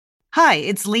Hi,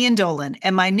 it's Lian Dolan,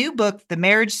 and my new book, The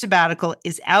Marriage Sabbatical,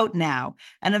 is out now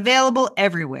and available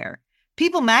everywhere.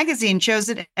 People magazine chose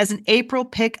it as an April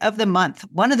pick of the month,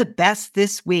 one of the best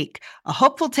this week. A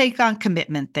hopeful take on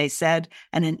commitment, they said,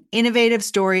 and an innovative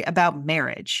story about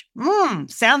marriage.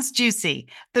 Sounds juicy.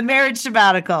 The Marriage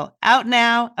Sabbatical, out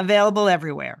now, available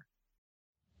everywhere.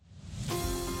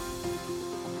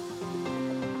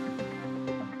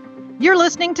 You're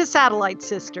listening to Satellite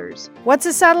Sisters. What's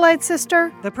a satellite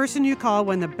sister? The person you call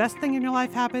when the best thing in your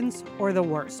life happens or the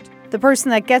worst. The person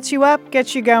that gets you up,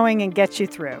 gets you going, and gets you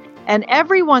through. And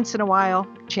every once in a while,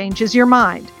 changes your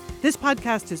mind. This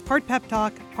podcast is part pep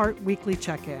talk, part weekly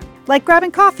check-in. Like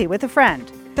grabbing coffee with a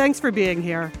friend. Thanks for being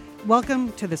here.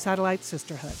 Welcome to the Satellite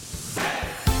Sisterhood.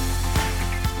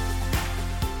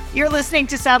 You're listening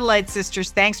to Satellite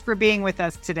Sisters. Thanks for being with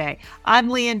us today. I'm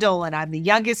Lian Dolan. I'm the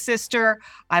youngest sister.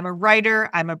 I'm a writer.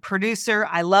 I'm a producer.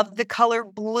 I love the color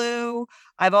blue.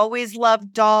 I've always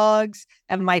loved dogs.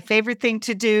 And my favorite thing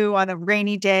to do on a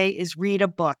rainy day is read a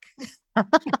book.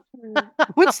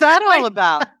 What's that all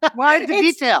about? Why the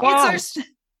detail? Wow. It's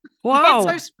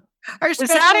our Is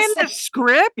that in the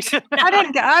script?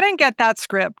 I didn't get that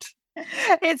script.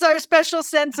 It's our special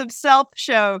sense of self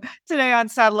show today on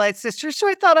Satellite Sisters. So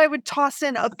I thought I would toss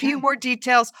in a few more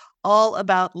details all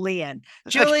about Lian.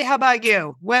 Julie, how about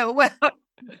you? Well,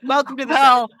 welcome to the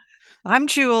show. I'm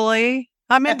Julie.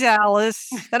 I'm in Dallas,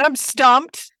 and I'm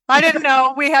stumped. I didn't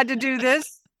know we had to do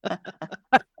this.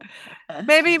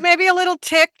 Maybe a little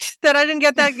ticked that I didn't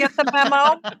get the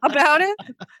memo about it.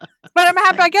 But I'm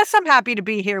happy. I guess I'm happy to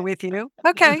be here with you.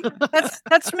 Okay,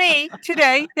 that's me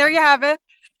today. There you have it.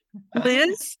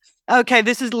 Liz? Okay,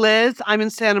 this is Liz. I'm in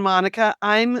Santa Monica.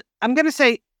 I'm going to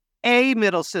say a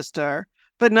middle sister,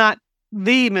 but not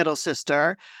the middle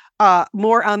sister.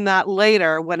 More on that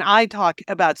later when I talk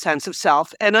about sense of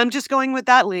self. And I'm just going with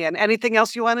that, Lian. Anything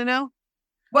else you want to know?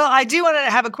 Well, I do want to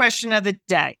have a question of the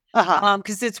day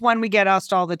because it's one we get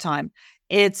asked all the time.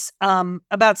 It's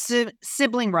about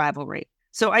sibling rivalry.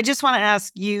 So I just want to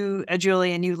ask you,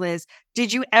 Julie, and you, Liz,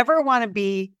 did you ever want to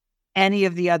be any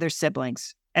of the other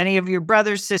siblings? Any of your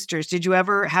brothers, sisters? Did you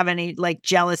ever have any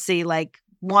jealousy,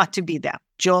 want to be them?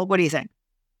 Joel, what do you think?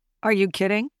 Are you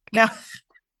kidding? No.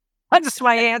 That's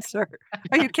my answer.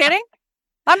 Are you kidding?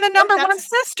 I'm the number one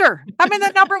sister. I'm in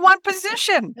the number one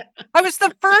position. I was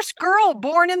the first girl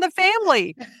born in the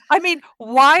family. I mean,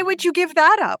 why would you give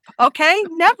that up? Okay?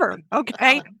 Never.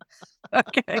 Okay.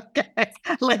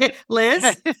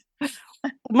 Liz?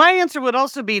 My answer would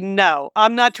also be no.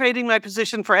 I'm not trading my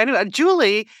position for anyone.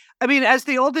 Julie, I mean, as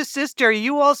the oldest sister,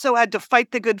 you also had to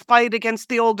fight the good fight against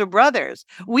the older brothers.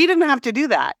 We didn't have to do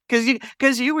that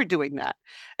because you were doing that.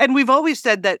 And we've always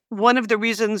said that one of the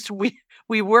reasons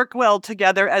we work well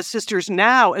together as sisters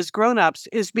now, as grown-ups,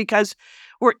 is because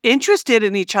we're interested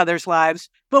in each other's lives,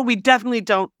 but we definitely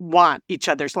don't want each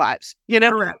other's lives. You know?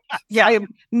 Correct. Yeah. I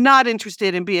am not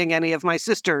interested in being any of my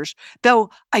sisters, though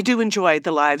I do enjoy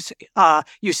the lives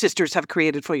you sisters have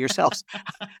created for yourselves.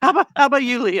 How about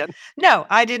you, Lian? No,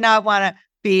 I did not want to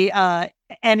be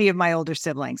any of my older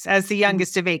siblings. As the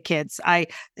youngest of 8 kids,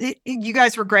 you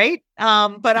guys were great,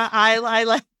 but I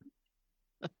like.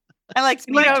 I like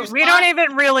we don't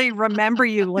even really remember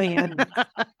you, Lian,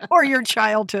 or your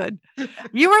childhood.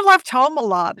 You were left home a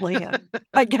lot, Lian.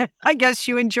 I guess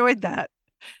you enjoyed that.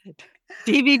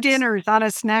 TV dinners on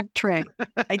a snack tray.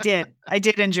 I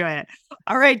did enjoy it.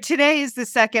 All right. Today is the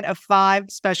second of 5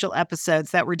 special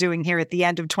episodes that we're doing here at the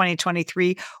end of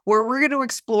 2023, where we're going to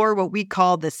explore what we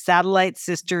call the Satellite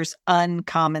Sisters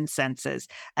uncommon senses.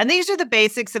 And these are the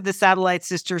basics of the Satellite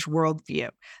Sisters worldview,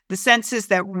 the senses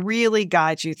that really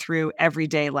guide you through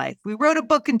everyday life. We wrote a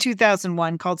book in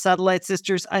 2001 called Satellite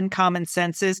Sisters Uncommon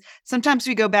Senses. Sometimes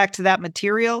we go back to that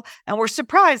material and we're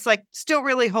surprised, still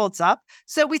really holds up.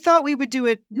 So we thought we would do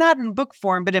it not in book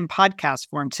form, but in podcast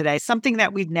form today, something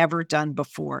that we've never done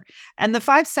before. And the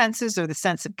 5 senses are the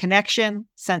sense of connection,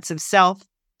 sense of self,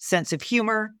 sense of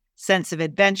humor, sense of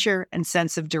adventure, and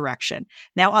sense of direction.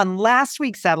 Now, on last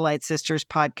week's Satellite Sisters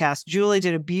podcast, Julie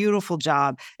did a beautiful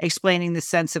job explaining the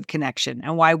sense of connection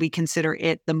and why we consider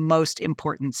it the most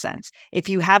important sense. If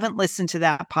you haven't listened to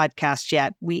that podcast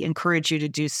yet, we encourage you to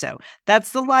do so.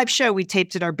 That's the live show we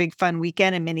taped at our Big Fun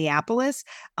weekend in Minneapolis,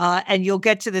 and you'll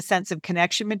get to the sense of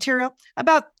connection material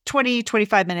about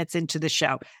 25 minutes into the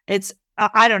show. It's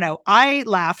I don't know. I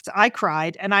laughed, I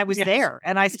cried, and I was there,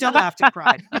 and I still laughed and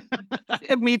cried.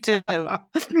 Me too.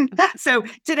 So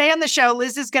today on the show,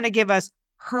 Liz is going to give us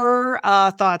her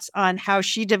thoughts on how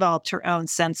she developed her own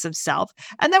sense of self.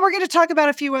 And then we're going to talk about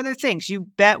a few other things. You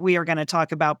bet we are going to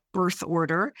talk about birth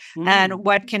order and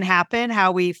what can happen,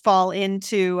 how we fall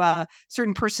into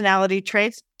certain personality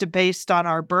traits. based on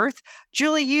our birth.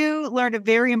 Julie, you learned a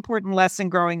very important lesson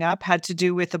growing up, had to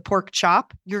do with a pork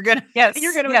chop. You're gonna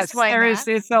explain that.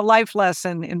 It's a life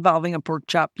lesson involving a pork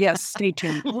chop. Yes, stay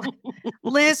tuned.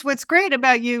 Liz, what's great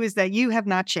about you is that you have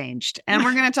not changed, and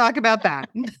we're going to talk about that.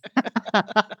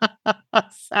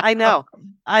 I know.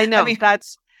 I mean,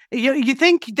 that's you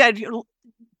think that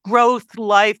growth,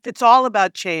 life, it's all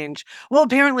about change. Well,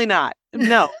 apparently not.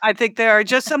 No, I think there are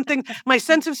just something. My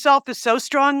sense of self is so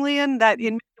strong, Lian, that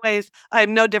in many ways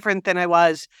I'm no different than I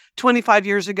was 25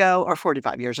 years ago or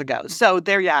 45 years ago. So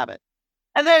there you have it.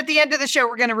 And then at the end of the show,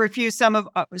 we're going to review some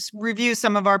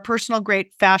of our personal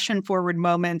great fashion-forward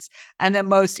moments and the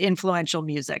most influential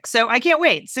music. So I can't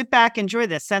wait. Sit back, enjoy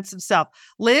this sense of self.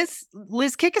 Liz,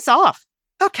 kick us off.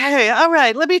 Okay, all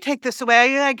right. Let me take this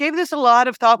away. I gave this a lot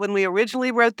of thought when we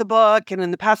originally wrote the book, and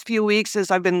in the past few weeks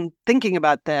as I've been thinking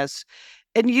about this.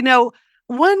 And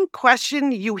one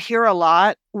question you hear a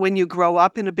lot when you grow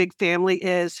up in a big family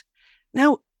is,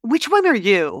 now, which one are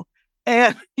you?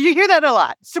 And you hear that a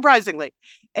lot, surprisingly.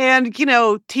 And,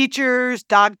 teachers,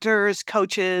 doctors,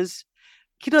 coaches,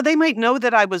 they might know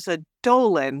that I was a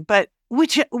Dolan, but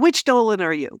which Dolan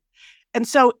are you? And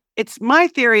so it's my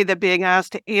theory that being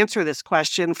asked to answer this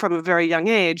question from a very young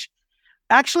age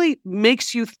actually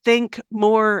makes you think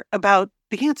more about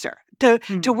the answer,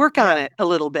 to work on it a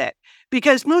little bit.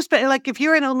 Because if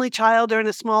you're an only child or in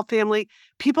a small family,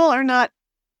 people are not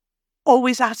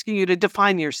always asking you to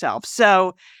define yourself.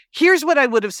 So here's what I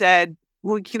would have said,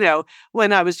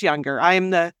 when I was younger. I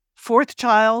am the fourth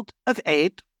child of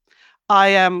 8. I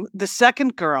am the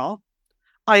second girl.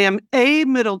 I am a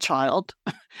middle child.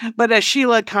 But as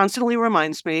Sheila constantly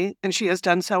reminds me, and she has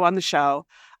done so on the show,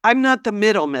 I'm not the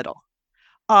middle.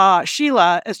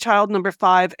 Sheila, as child number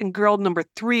 5 and girl number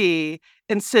 3,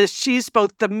 insists she's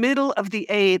both the middle of the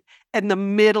 8 and the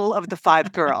middle of the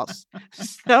 5 girls.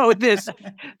 So this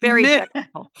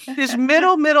this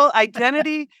middle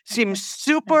identity seems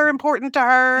super important to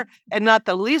her and not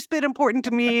the least bit important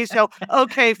to me. So,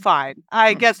 okay, fine.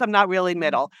 I guess I'm not really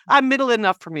middle. I'm middle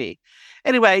enough for me.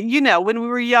 Anyway, when we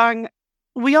were young,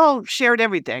 we all shared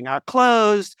everything, our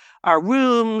clothes, our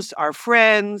rooms, our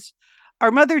friends.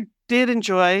 Our mother did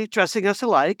enjoy dressing us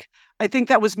alike. I think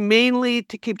that was mainly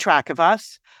to keep track of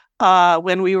us.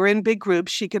 When we were in big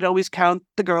groups, she could always count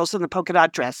the girls in the polka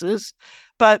dot dresses.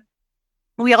 But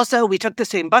we took the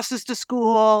same buses to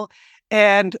school.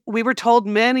 And we were told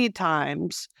many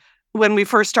times when we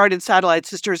first started Satellite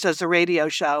Sisters as a radio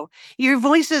show, your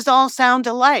voices all sound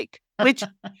alike.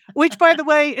 Which, by the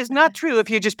way, is not true if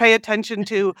you just pay attention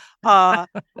to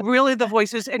really the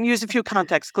voices and use a few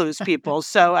context clues, people.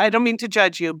 So I don't mean to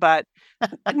judge you, but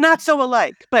not so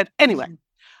alike. But anyway,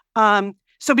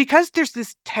 so because there's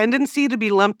this tendency to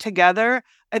be lumped together,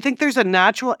 I think there's a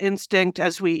natural instinct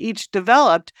as we each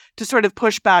developed to sort of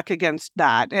push back against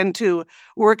that and to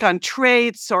work on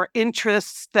traits or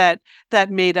interests that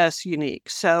made us unique.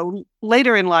 So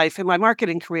later in life, in my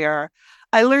marketing career,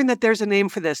 I learned that there's a name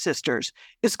for this, sisters.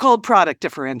 It's called product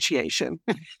differentiation.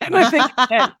 And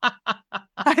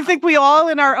I think we all,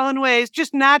 in our own ways,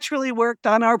 just naturally worked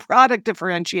on our product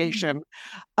differentiation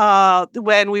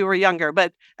when we were younger.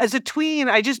 But as a tween,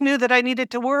 I just knew that I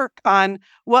needed to work on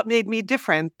what made me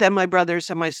different than my brothers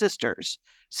and my sisters.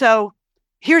 So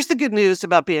here's the good news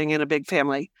about being in a big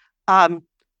family.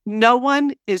 No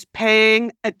one is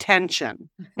paying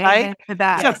attention, right?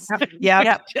 That.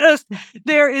 Yes.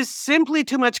 There is simply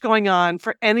too much going on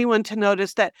for anyone to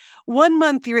notice that one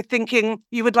month you're thinking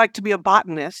you would like to be a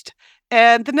botanist,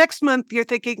 and the next month you're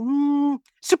thinking,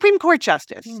 Supreme Court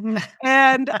Justice.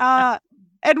 And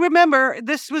remember,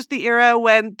 this was the era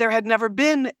when there had never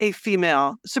been a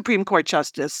female Supreme Court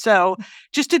Justice. So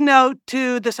just a note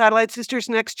to the Satellite Sisters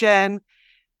Next Gen,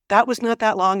 that was not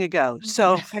that long ago.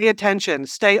 So pay attention,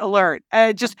 stay alert.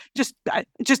 Just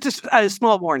a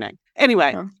small warning.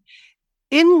 Anyway,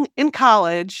 in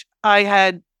college, I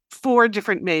had 4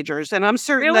 different majors, and I'm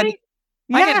certain Really?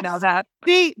 that I didn't know that.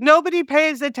 See, nobody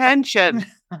pays attention.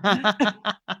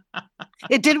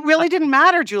 It really didn't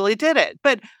matter, Julie, did it?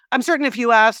 But I'm certain if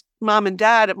you asked mom and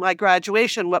dad at my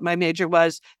graduation what my major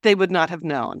was, they would not have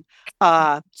known.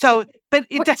 But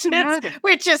it doesn't matter.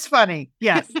 Which is funny.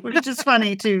 Yes. Which is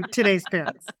funny to today's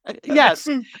parents. Yes.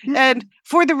 And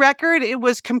for the record, it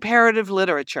was comparative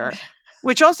literature,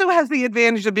 which also has the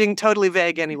advantage of being totally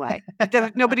vague anyway.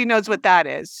 Nobody knows what that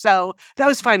is. So that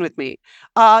was fine with me.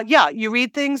 You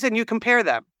read things and you compare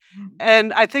them.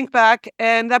 And I think back,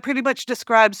 and that pretty much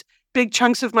describes big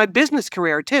chunks of my business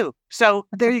career too. So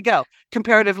there you go,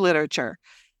 comparative literature.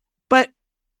 But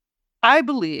I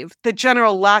believe the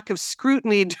general lack of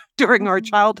scrutiny during our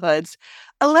childhoods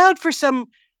allowed for some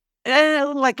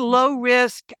like low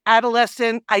risk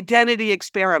adolescent identity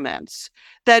experiments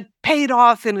that paid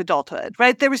off in adulthood,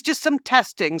 right? There was just some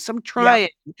testing, some trying.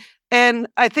 And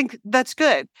I think that's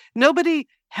good. Nobody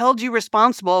held you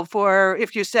responsible for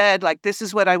if you said, like, this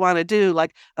is what I want to do,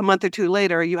 like a month or two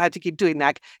later, you had to keep doing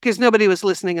that because nobody was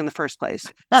listening in the first place.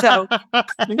 So,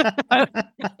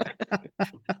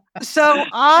 so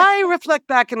I reflect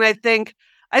back and I think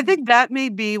that may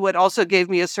be what also gave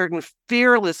me a certain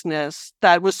fearlessness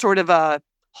that was sort of a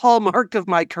hallmark of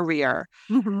my career,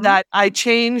 that I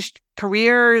changed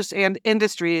careers and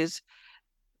industries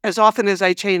as often as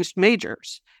I changed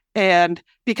majors. And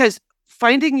because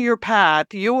finding your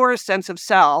path, your sense of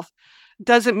self,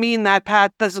 doesn't mean that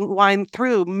path doesn't wind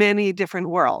through many different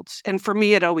worlds. And for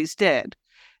me, it always did.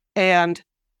 And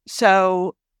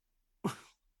so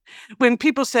when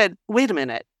people said, wait a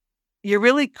minute, you're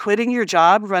really quitting your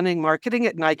job running marketing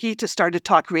at Nike to start a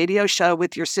talk radio show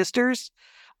with your sisters?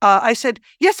 I said,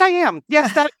 yes, I am.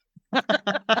 Yes,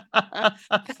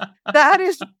 that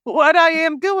is what I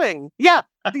am doing. Yeah,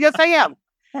 yes, I am.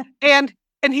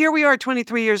 And here we are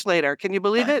 23 years later. Can you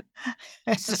believe it?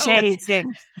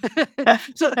 Amazing.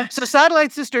 So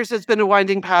Satellite Sisters has been a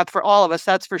winding path for all of us,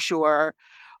 that's for sure.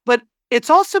 But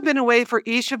it's also been a way for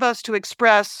each of us to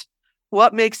express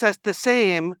what makes us the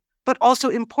same, but also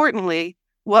importantly,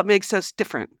 what makes us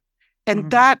different.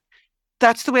 And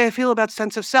that's the way I feel about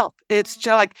sense of self. It's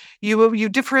just like you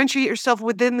differentiate yourself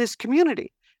within this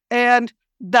community. And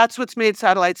that's what's made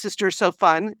Satellite Sisters so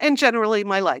fun and generally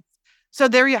my life. So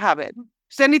there you have it.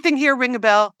 Does anything here ring a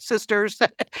bell, sisters?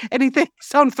 Anything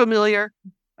sound familiar?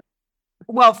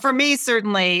 Well, for me,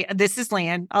 certainly, this is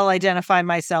Lan. I'll identify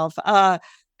myself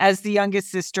as the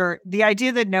youngest sister. The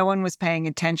idea that no one was paying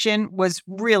attention was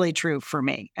really true for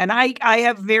me. And I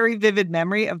have very vivid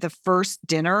memory of the first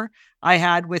dinner I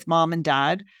had with mom and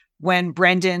dad when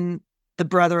Brendan, the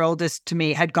brother oldest to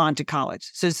me, had gone to college.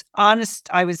 So it's honest,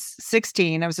 I was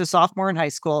 16. I was a sophomore in high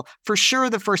school. For sure,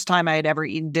 the first time I had ever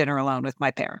eaten dinner alone with my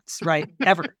parents, right?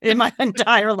 Ever in my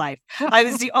entire life. I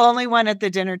was the only one at the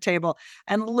dinner table.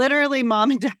 And literally, mom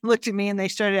and dad looked at me and they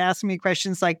started asking me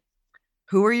questions like,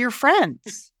 who are your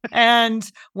friends? And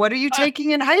what are you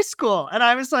taking in high school? And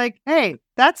I was like, hey,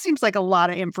 that seems like a lot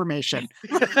of information.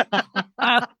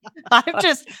 I've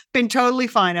just been totally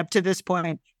fine up to this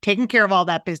point, taking care of all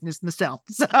that business myself.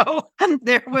 So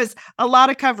there was a lot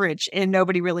of coverage and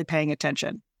nobody really paying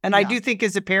attention. And I do think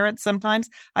as a parent, sometimes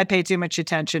I pay too much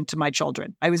attention to my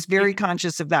children. I was very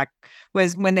conscious of that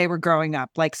was when they were growing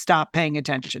up, like stop paying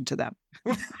attention to them.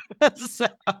 So,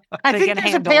 I think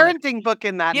there's a parenting book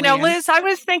in that. You know, Liz, I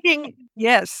was thinking,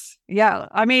 yes. Yeah.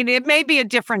 I mean, it may be a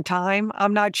different time.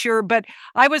 I'm not sure. But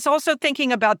I was also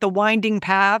thinking about the winding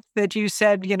path that you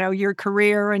said, you know, your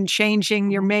career and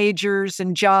changing your majors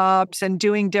and jobs and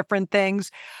doing different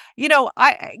things. You know,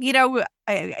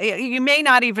 you may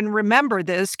not even remember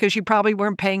this because you probably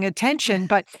weren't paying attention.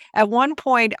 But at one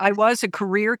point, I was a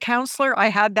career counselor. I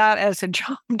had that as a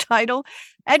job title.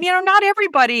 And, you know, not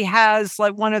everybody has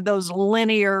like one of those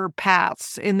linear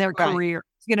paths in their career,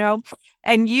 you know,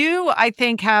 and you, I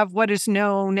think, have what is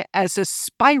known as a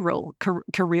spiral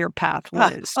career path,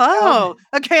 Liz.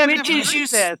 Okay. Which is you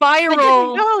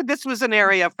spiral. No, this was an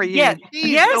area for you. Yes,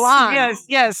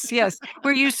 Jeez, yes.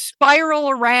 Where you spiral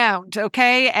around,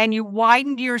 okay, and you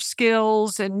widen your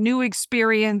skills and new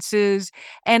experiences,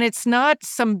 and it's not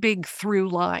some big through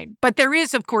line, but there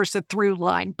is, of course, a through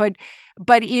line, but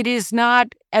it is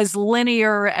not as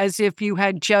linear as if you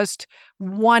had just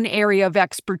one area of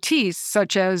expertise,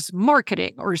 such as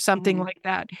marketing or something like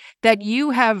that, that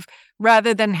you have,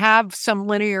 rather than have some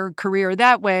linear career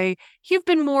that way, you've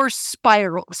been more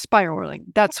spiraling.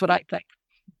 That's what I think.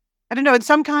 I don't know. In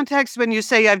some contexts, when you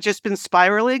say I've just been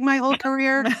spiraling my whole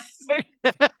career,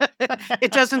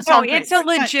 it doesn't sound. No, it's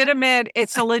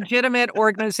a legitimate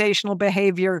organizational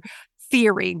behavior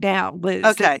theory now, Liz.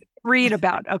 Okay. Read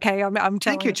about. Okay, I'm telling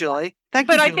Thank you, Julie. Thank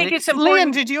but you, I Julie. think it's important.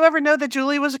 Lian, did you ever know that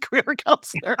Julie was a career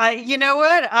counselor? you know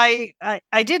what? I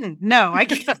didn't. No, I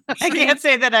can't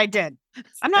say that I did.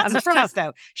 I'm not surprised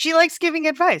though. She likes giving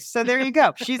advice, so there you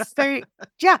go. She's very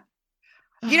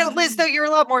You know, Liz, though, you're a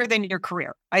lot more than your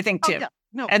career, I think too. Yeah.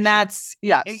 No, and that's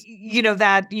you know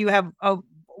that you have a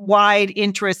wide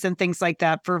interest and things like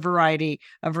that for a variety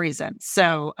of reasons.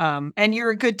 So, and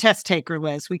you're a good test taker,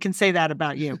 Liz. We can say that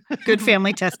about you. Good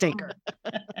family test taker.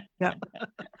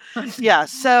 Yeah.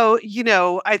 So, you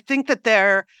know, I think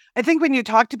when you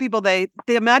talk to people, they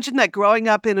imagine that growing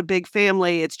up in a big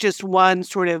family, it's just one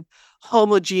sort of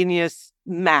homogeneous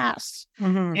mass.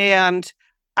 And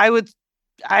I would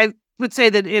say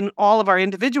that in all of our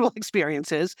individual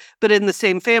experiences, but in the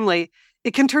same family,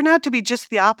 it can turn out to be just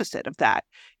the opposite of that.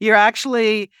 There's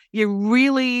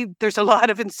a lot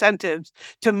of incentives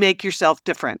to make yourself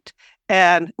different,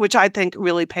 and which I think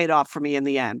really paid off for me in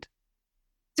the end.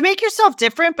 To make yourself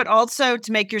different, but also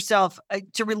to make yourself,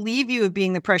 to relieve you of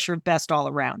being the pressure of best all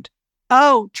around.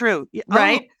 Oh, true.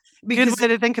 Right? Good way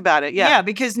to think about it. Yeah.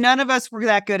 Because none of us were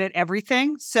that good at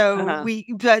everything. So we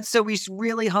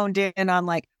really honed in on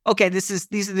like, okay,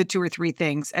 these are the 2 or 3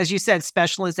 things. As you said,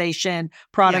 specialization,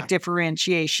 product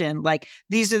differentiation, like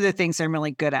these are the things I'm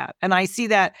really good at. And I see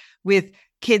that with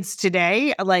kids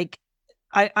today. Like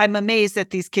I'm amazed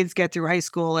that these kids get through high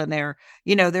school and they're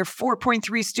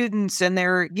 4.3 students and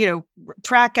they're,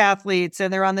 track athletes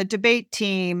and they're on the debate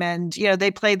team and, they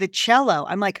play the cello.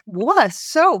 I'm like, what?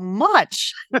 So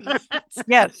much.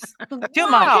 Yes. Too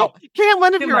much. Can't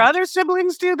one of your other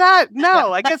siblings do that?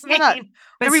 No, I guess not.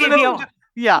 But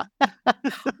yeah.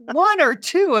 1 or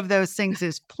 2 of those things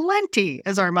is plenty,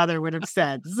 as our mother would have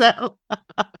said.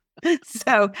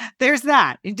 So there's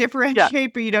that. You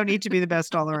differentiate, but you don't need to be the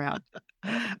best all around.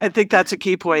 I think that's a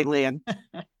key point, Lian.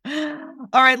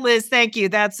 All right, Liz, thank you.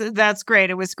 That's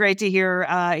great. It was great to hear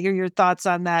your thoughts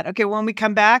on that. Okay, when we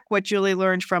come back, what Julie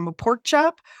learned from a pork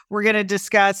chop, we're going to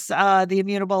discuss the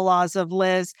immutable laws of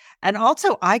Liz. And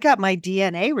also, I got my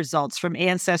DNA results from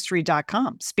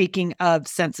Ancestry.com, speaking of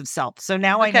sense of self. So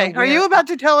now I know. Are you about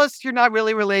to tell us you're not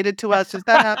really related to us? Is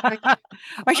that happening?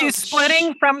 Are you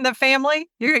splitting from the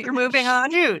family? You're moving on?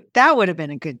 Dude, that would have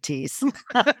been a good tease.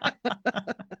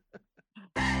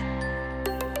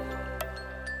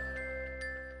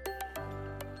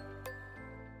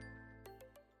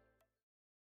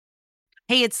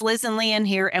 Hey, it's Liz and Lian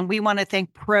here, and we want to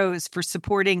thank Prose for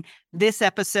supporting this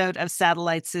episode of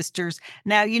Satellite Sisters.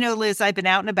 Now, Liz, I've been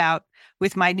out and about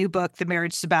with my new book, The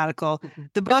Marriage Sabbatical. Mm-hmm.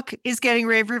 The book is getting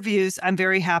rave reviews. I'm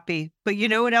very happy. But you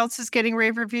know what else is getting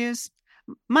rave reviews?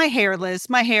 My hair, Liz.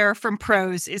 My hair from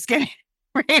Prose is getting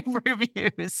rave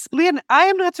reviews. Lian, I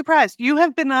am not surprised. You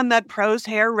have been on that Prose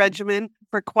hair regimen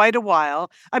for quite a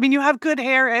while. I mean, you have good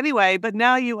hair anyway, but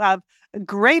now you have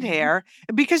great hair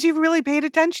because you've really paid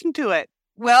attention to it.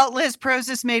 Well, Liz, Prose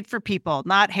is made for people,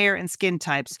 not hair and skin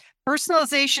types.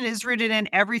 Personalization is rooted in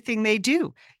everything they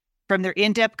do, from their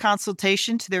in-depth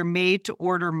consultation to their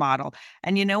made-to-order model.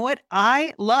 And you know what?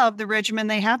 I love the regimen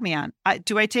they have me on.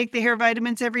 Do I take the hair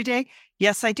vitamins every day?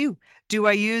 Yes, I do. Do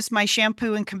I use my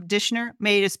shampoo and conditioner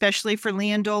made especially for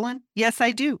Lian Dolan? Yes,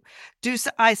 I do. Do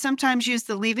I sometimes use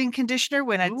the leave-in conditioner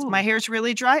when my hair's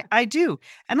really dry? I do.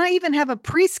 And I even have a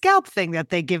pre-scalp thing that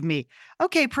they give me.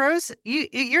 Okay, Prose,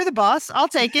 you're the boss. I'll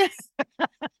take it.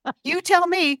 You tell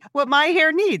me what my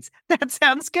hair needs. That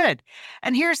sounds good.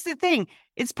 And here's the thing.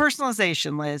 It's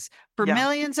personalization, Liz. For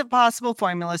millions of possible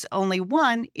formulas, only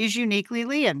one is uniquely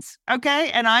Lian's.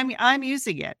 Okay? And I'm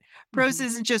using it. Prose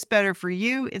isn't just better for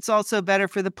you, it's also better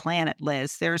for the planet,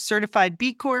 Liz. They're a certified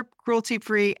B Corp,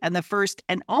 cruelty-free, and the first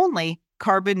and only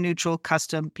carbon neutral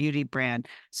custom beauty brand.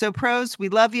 So Prose, we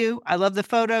love you. I love the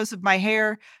photos of my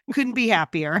hair. Couldn't be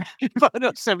happier.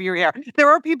 Photos of your hair. There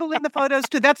are people in the photos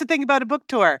too. That's the thing about a book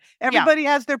tour. Everybody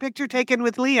has their picture taken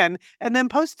with Lian and then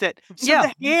post it. So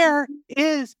the hair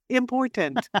is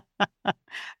important.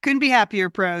 Couldn't be happier,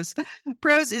 Prose.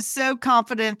 Prose is so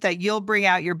confident that you'll bring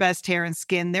out your best hair and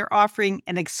skin. They're offering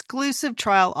an exclusive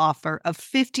trial offer of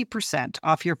 50%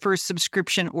 off your first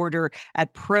subscription order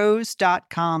at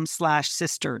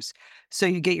prose.com/sisters. So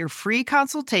you get your free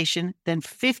consultation, then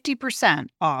 50%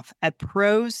 off at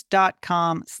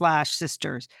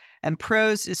prose.com/sisters. And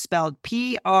Prose is spelled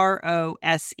Prose.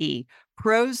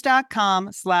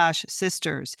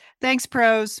 Prose.com/sisters. Thanks,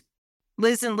 Prose.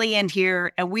 Liz and Lian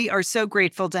here, and we are so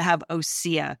grateful to have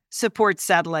OSEA support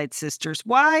Satellite Sisters.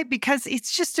 Why? Because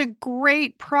it's just a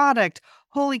great product.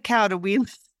 Holy cow, do we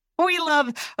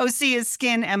love OSEA's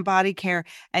skin and body care.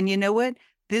 And you know what?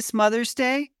 This Mother's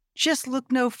Day, just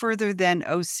look no further than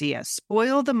OSEA.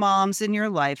 Spoil the moms in your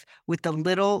life with the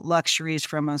little luxuries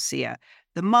from OSEA.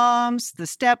 The moms, the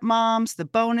stepmoms, the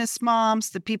bonus moms,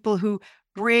 the people who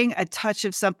bring a touch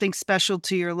of something special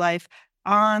to your life.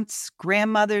 Aunts,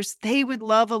 grandmothers, they would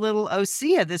love a little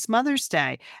OSEA this Mother's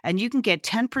Day. And you can get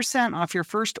 10% off your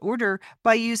first order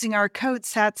by using our code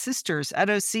SATSisters at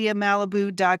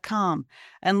OSEAMalibu.com.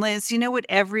 And Liz, you know what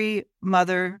every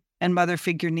mother and mother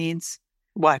figure needs?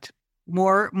 What?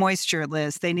 More moisture,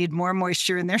 Liz. They need more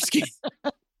moisture in their skin.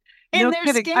 No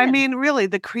kidding. I mean, really,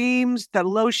 the creams, the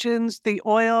lotions, the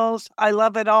oils, I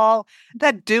love it all.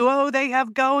 That duo they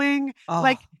have going,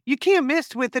 like you can't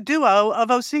miss with the duo of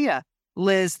OSEA.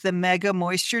 Liz, the Mega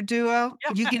Moisture Duo.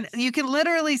 You can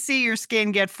literally see your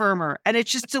skin get firmer, and it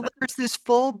just delivers this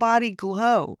full body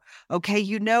glow. Okay,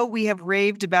 we have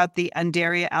raved about the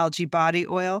Undaria algae body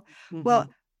oil. Well,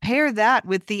 pair that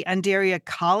with the Undaria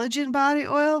collagen body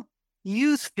oil.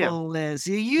 Youthful, Liz.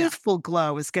 Your youthful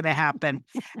glow is going to happen.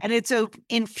 And it's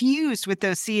infused with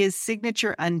Osea's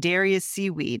signature Undaria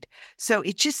seaweed. So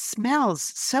it just smells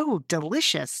so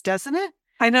delicious, doesn't it?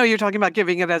 I know you're talking about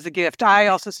giving it as a gift. I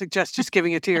also suggest just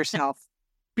giving it to yourself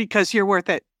because you're worth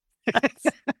it.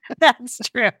 That's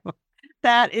true.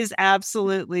 That is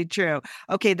absolutely true.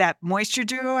 Okay, that Moisture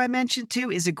Duo I mentioned too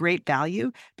is a great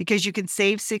value because you can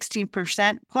save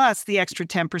 16% plus the extra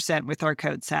 10% with our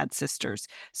code SAD Sisters.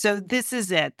 So this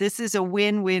is it. This is a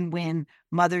win-win-win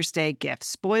Mother's Day gift.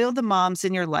 Spoil the moms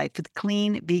in your life with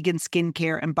clean vegan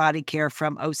skincare and body care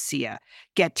from Osea.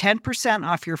 Get 10%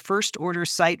 off your first order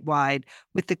site-wide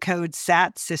with the code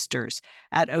SAD Sisters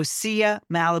at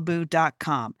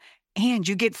OseaMalibu.com. And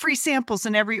you get free samples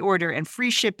in every order and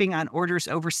free shipping on orders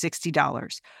over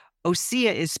 $60.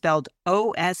 Osea is spelled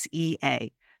O-S-E-A.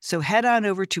 So head on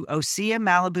over to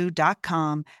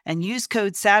OseaMalibu.com and use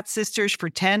code SATSisters for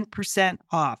 10%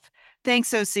 off. Thanks,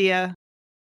 Osea.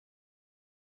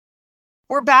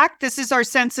 We're back. This is our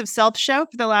Sense of Self show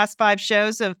for the last 5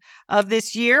 shows of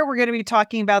this year. We're going to be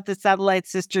talking about the Satellite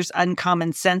Sisters'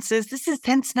 uncommon senses. This is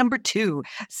sense number 2,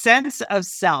 Sense of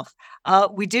Self.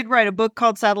 We did write a book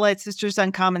called Satellite Sisters'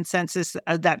 Uncommon Senses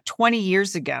that 20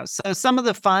 years ago. So some of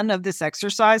the fun of this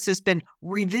exercise has been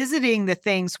revisiting the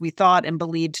things we thought and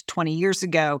believed 20 years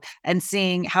ago and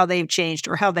seeing how they've changed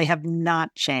or how they have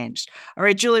not changed. All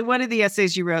right, Julie, one of the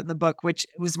essays you wrote in the book, which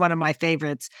was one of my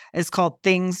favorites, is called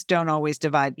Things Don't Always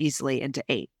Divide Easily into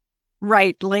 8.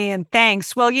 Right, Lian,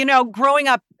 thanks. Well, growing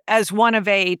up as one of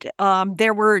 8,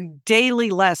 there were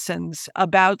daily lessons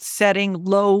about setting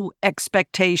low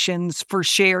expectations for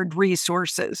shared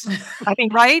resources. I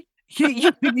mean, right?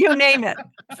 You name it.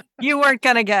 You weren't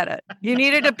going to get it. You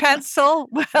needed a pencil?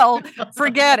 Well,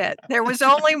 forget it. There was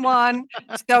only one.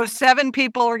 So 7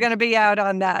 people are going to be out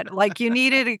on that. Like you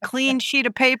needed a clean sheet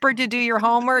of paper to do your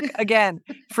homework? Again,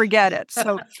 forget it.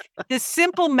 So the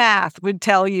simple math would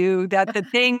tell you that the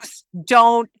things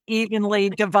don't evenly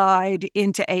divide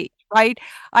into 8. Right?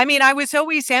 I mean, I was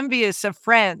always envious of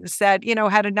friends that,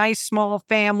 had a nice small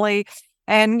family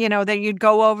and, that you'd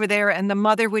go over there and the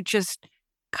mother would just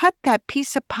cut that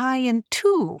piece of pie in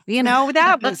 2,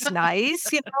 that was nice,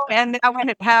 and that when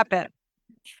it happened.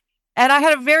 And I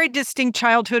had a very distinct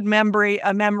childhood memory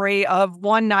of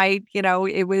one night,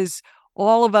 it was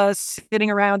all of us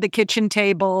sitting around the kitchen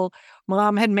table.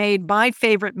 Mom had made my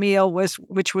favorite meal,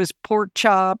 which was pork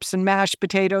chops and mashed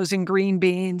potatoes and green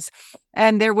beans.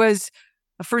 And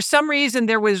for some reason,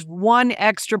 there was one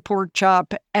extra pork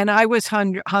chop and I was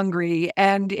hungry.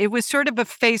 And it was sort of a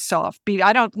face-off.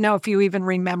 I don't know if you even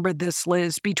remember this,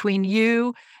 Liz, between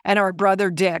you and our brother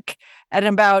Dick and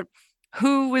about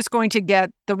who was going to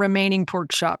get the remaining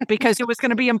pork chop because it was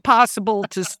going to be impossible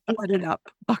to split it up.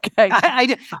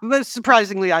 Okay.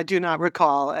 Surprisingly, I do not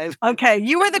recall. Okay.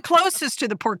 You were the closest to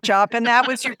the pork chop and that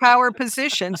was your power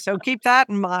position. So keep that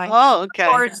in mind. Oh, okay. Of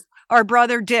course, our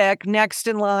brother Dick, next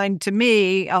in line to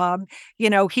me,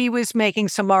 he was making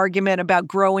some argument about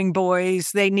growing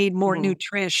boys. They need more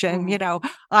nutrition.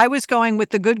 I was going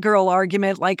with the good girl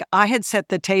argument, like I had set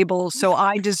the table, so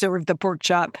I deserved the pork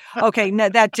chop. Okay, no,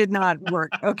 that did not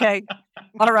work. Okay.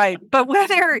 All right. But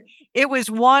whether it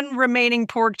was one remaining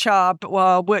pork chop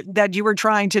that you were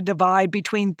trying to divide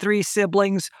between 3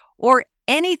 siblings or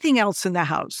anything else in the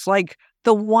house, like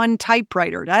the one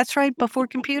typewriter. That's right. Before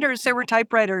computers, there were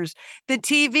typewriters. The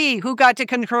TV, who got to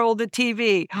control the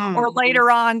TV? Or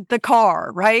later on, the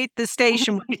car, right? The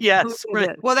station. Yes.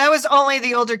 Right. Well, that was only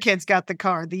the older kids got the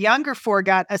car. The younger 4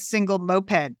 got a single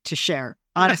moped to share.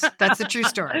 Honest, that's a true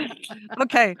story.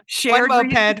 Okay. Shared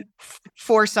one moped,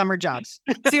 4 summer jobs.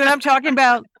 See what I'm talking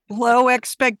about? Low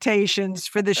expectations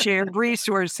for the shared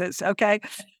resources. Okay.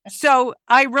 So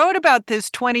I wrote about this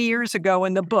 20 years ago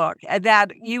in the book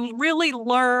that you really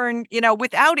learn,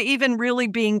 without even really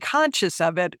being conscious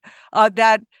of it,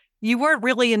 that you weren't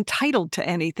really entitled to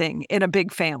anything in a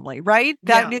big family, right?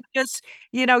 That it just,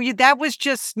 that was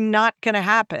just not going to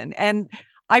happen. And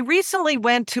I recently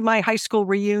went to my high school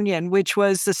reunion, which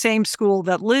was the same school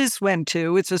that Liz went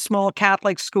to. It's a small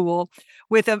Catholic school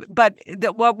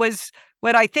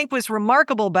what I think was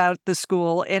remarkable about the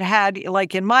school, it had,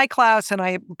 like in my class, and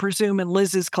I presume in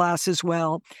Liz's class as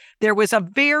well, there was a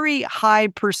very high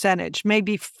percentage,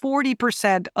 maybe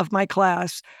 40% of my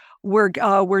class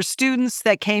were students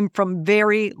that came from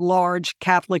very large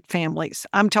Catholic families.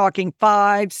 I'm talking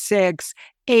 5, 6,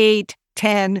 8,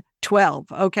 10,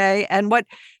 12. Okay. And what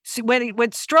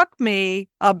struck me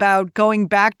about going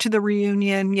back to the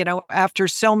reunion, after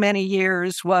so many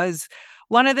years was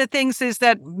one of the things is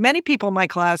that many people in my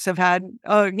class have had,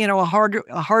 a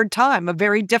hard time, a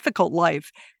very difficult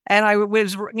life. And I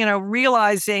was,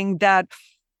 realizing that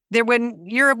when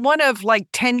you're one of like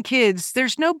 10 kids,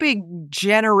 there's no big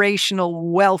generational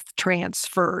wealth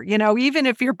transfer. Even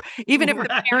if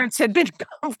the parents had been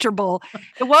comfortable,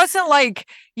 it wasn't like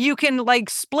you can like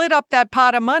split up that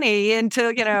pot of money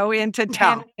into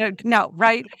 10. No,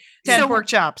 right? 10 pork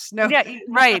chops. No. Yeah,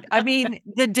 right. I mean,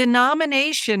 the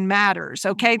denomination matters.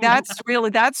 Okay. That's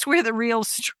where the real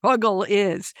struggle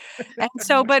is.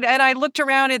 And I looked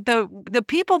around at the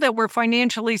people that were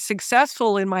financially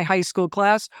successful in my high school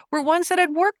class were ones that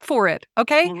had worked for it.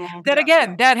 Okay.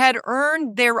 That had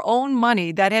earned their own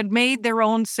money, that had made their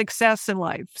own success in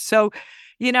life. So,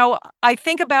 I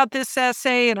think about this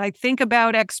essay and I think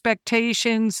about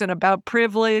expectations and about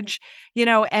privilege,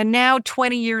 and now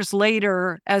 20 years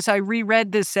later, as I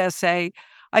reread this essay,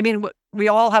 I mean, we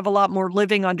all have a lot more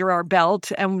living under our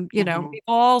belt and, we've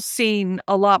all seen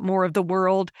a lot more of the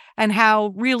world and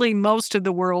how really most of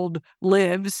the world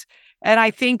lives. And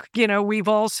I think, we've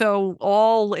also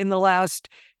all in the last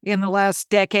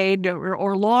decade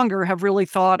or longer have really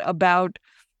thought about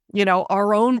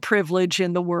our own privilege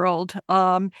in the world.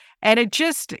 And it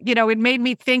just, it made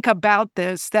me think about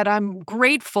this, that I'm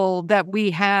grateful that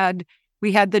we had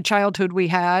the childhood we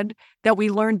had, that we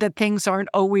learned that things aren't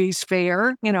always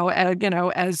fair,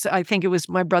 as I think it was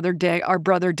our brother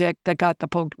Dick that got the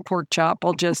pork chop.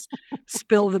 I'll just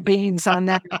spill the beans on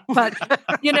that.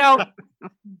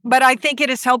 But I think it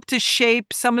has helped to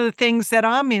shape some of the things that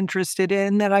I'm interested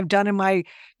in, that I've done in my,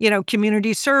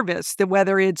 community service, that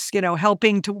whether it's,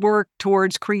 helping to work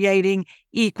towards creating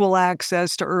equal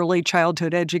access to early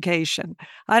childhood education.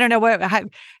 I don't know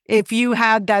if you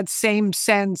had that same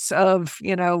sense of,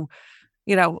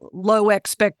 low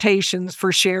expectations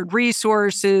for shared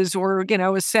resources or,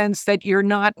 a sense that you're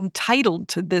not entitled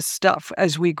to this stuff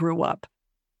as we grew up.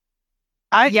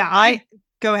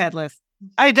 Go ahead, Liz.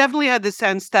 I definitely had the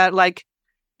sense that like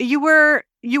you were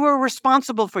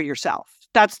responsible for yourself.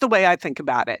 That's the way I think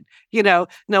about it. No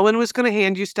one was going to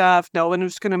hand you stuff. No one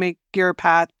was going to make your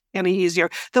path any easier.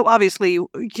 Though obviously,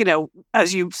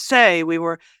 as you say, we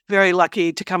were very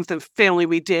lucky to come to the family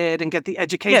we did and get the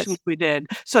education we did.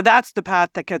 So that's the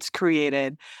path that gets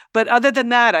created. But other than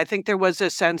that, I think there was a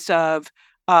sense of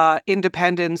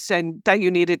independence and that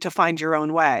you needed to find your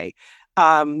own way.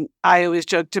 I always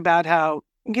joked about how,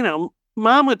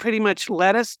 Mom would pretty much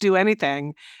let us do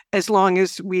anything as long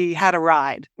as we had a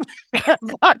ride,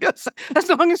 as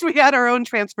long as we had our own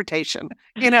transportation,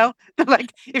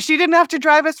 like if she didn't have to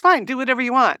drive us, fine, do whatever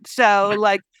you want. So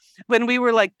like when we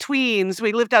were like tweens,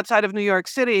 we lived outside of New York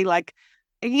City, like,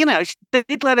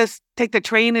 they'd let us take the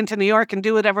train into New York and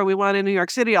do whatever we want in New York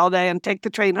City all day and take the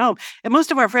train home. And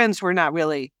most of our friends were not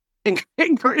really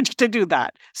encouraged to do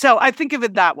that. So I think of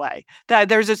it that way, that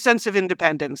there's a sense of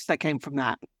independence that came from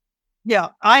that. Yeah,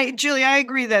 Julie, I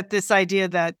agree that this idea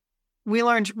that we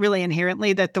learned really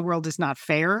inherently that the world is not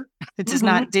fair, it does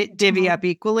not divvy up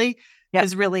equally,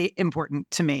 is really important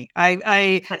to me.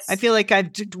 I feel like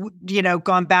I've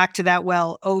gone back to that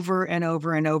well over and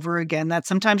over and over again, that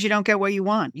sometimes you don't get what you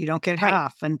want, you don't get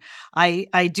half. And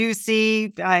I do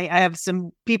see I have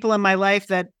some people in my life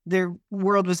that their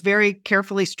world was very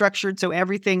carefully structured, so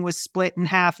everything was split in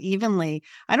half evenly.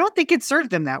 I don't think it served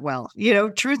them that well,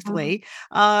 truthfully.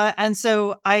 And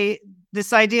so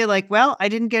this idea like, well, I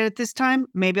didn't get it this time,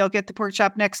 maybe I'll get the pork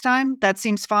chop next time. That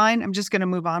seems fine. I'm just going to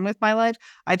move on with my life.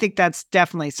 I think that's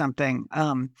definitely something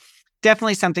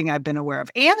I've been aware of.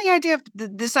 And the idea of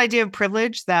this idea of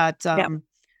privilege that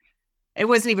it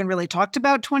wasn't even really talked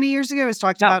about 20 years ago. It was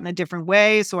talked about in a different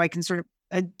way. So I can sort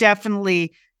of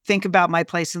definitely think about my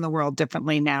place in the world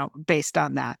differently now based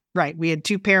on that. Right. We had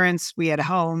two parents, we had a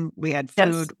home, we had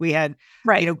food, we had,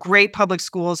 great public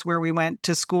schools where we went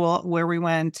to school,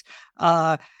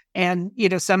 and,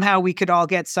 somehow we could all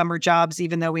get summer jobs,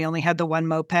 even though we only had the one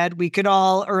moped. We could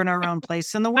all earn our own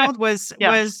place in the world was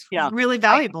really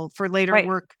valuable for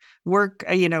later work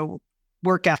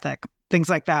ethic, things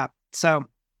like that. So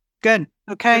good.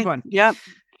 Okay. Good one. Yep.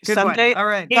 Good Someday, one. All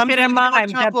right. Keep it in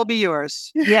mind. That will be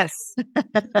yours. Yes.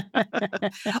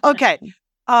 Okay.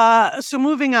 So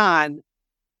moving on,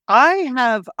 I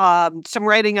have some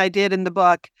writing I did in the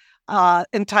book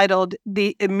entitled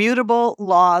The Immutable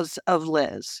Laws of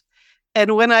Liz.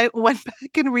 And when I went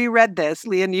back and reread this,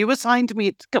 Lian, you assigned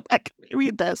me to go back and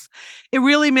read this. It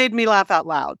really made me laugh out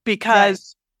loud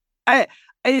because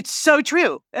it's so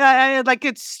true.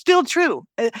 It's still true.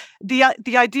 The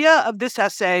idea of this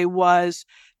essay was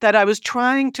that I was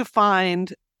trying to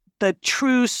find the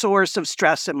true source of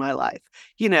stress in my life.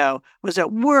 Was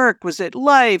it work? Was it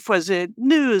life? Was it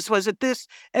news? Was it this?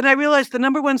 And I realized the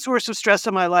number one source of stress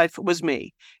in my life was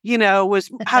me, was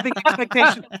having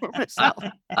expectations for myself.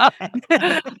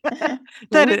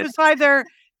 That it was either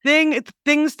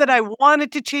things that I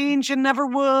wanted to change and never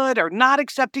would, or not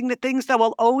accepting the things that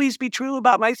will always be true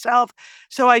about myself.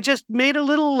 So I just made a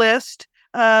little list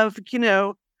of,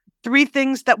 3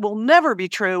 things that will never be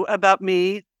true about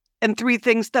me and 3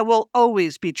 things that will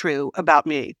always be true about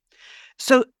me.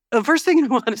 So the first thing I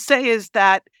want to say is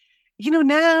that,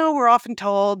 now we're often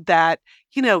told that,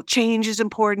 change is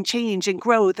important, change and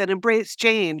growth, and embrace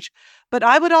change. But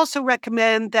I would also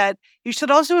recommend that you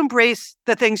should also embrace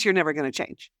the things you're never going to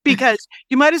change, because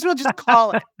you might as well just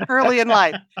call it early in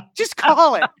life. Just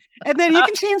call it. And then you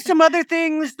can change some other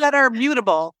things that are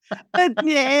mutable. But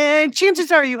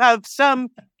chances are you have some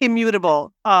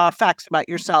immutable facts about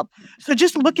yourself. So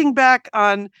just looking back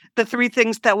on the 3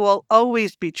 things that will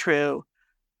always be true.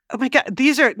 Oh my God,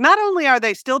 these are, not only are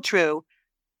they still true,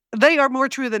 they are more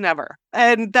true than ever.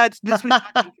 And this was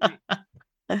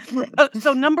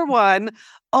so number 1,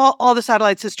 all the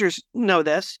Satellite Sisters know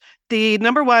this. The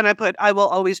number 1 I put, I will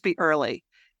always be early.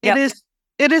 Yep.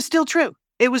 It is still true.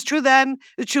 It was true then.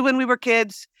 It's true when we were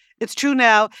kids. It's true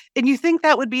now. And you think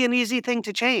that would be an easy thing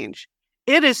to change.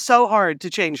 It is so hard to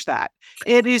change that.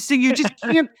 It is, so you just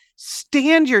can't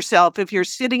stand yourself if you're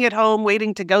sitting at home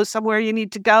waiting to go somewhere you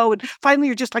need to go. And finally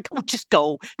you're just like, oh, just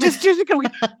go. Just go.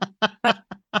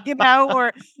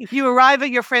 Or you arrive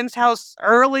at your friend's house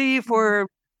early for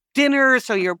dinner,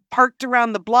 so you're parked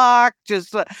around the block,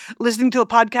 just listening to a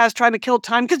podcast, trying to kill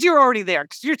time because you're already there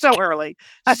because you're so early.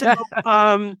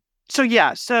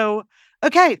 So,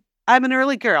 okay, I'm an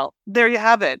early girl. There you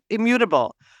have it,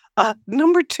 immutable.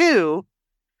 Number 2,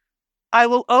 I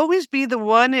will always be the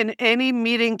one in any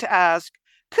meeting to ask,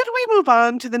 could we move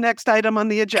on to the next item on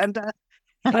the agenda?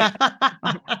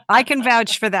 I can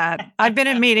vouch for that. I've been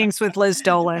in meetings with Liz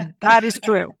Dolan. That is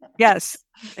true. Yes.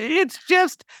 It's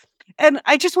just, and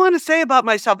I just want to say about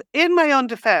myself, in my own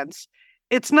defense,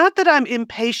 it's not that I'm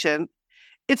impatient.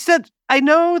 It's that I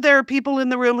know there are people in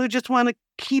the room who just want to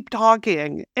keep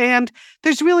talking, and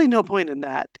there's really no point in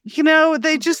that.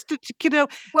 They just,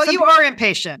 Well, you are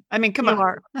impatient. I mean, come on.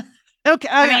 Are. Okay.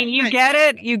 I mean, you get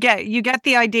it. You get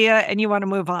the idea, and you want to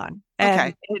move on. And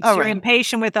okay. You're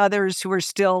impatient with others who are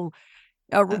still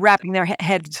wrapping their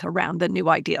heads around the new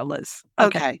idea, Liz.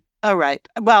 Okay. All right.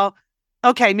 Well,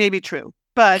 okay, maybe true.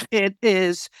 But it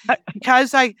is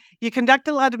because you conduct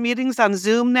a lot of meetings on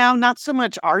Zoom now, not so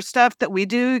much our stuff that we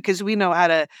do because we know how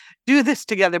to do this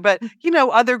together, but,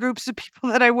 other groups of people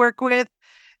that I work with.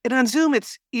 And on Zoom,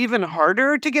 it's even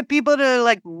harder to get people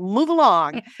to move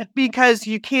along because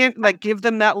you can't give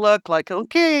them that look like,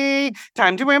 okay,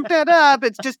 time to ramp that up.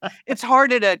 It's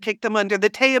harder to kick them under the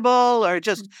table or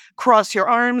just cross your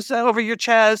arms over your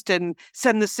chest and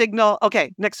send the signal.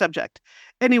 Okay, next subject.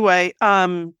 Anyway,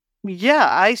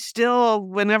 I still,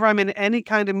 whenever I'm in any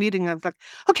kind of meeting, I'm like,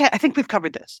 okay, I think we've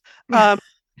covered this.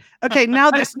 Okay,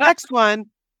 now this next one,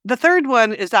 the third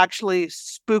one is actually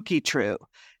spooky true.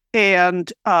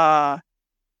 And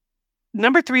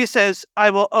number 3 says, I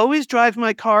will always drive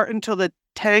my car until the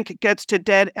tank gets to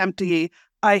dead empty.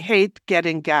 I hate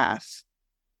getting gas.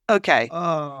 Okay.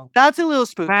 Oh, that's a little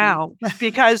spooky. Wow.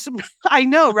 Because I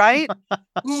know, right?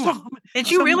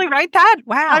 Did you really write that?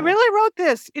 Wow. I really wrote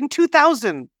this in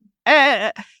 2000.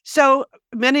 So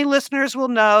many listeners will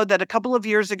know that a couple of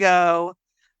years ago,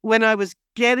 when I was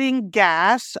getting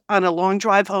gas on a long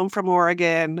drive home from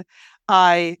Oregon,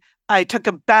 I took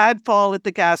a bad fall at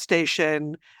the gas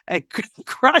station. I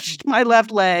crushed my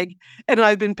left leg, and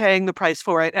I've been paying the price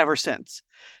for it ever since.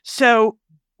 So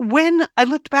when I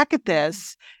looked back at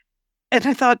this, and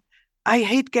I thought, I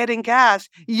hate getting gas.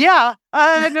 Yeah,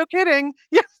 no kidding.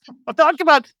 Yeah, I'll talk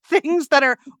about things that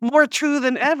are more true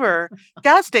than ever.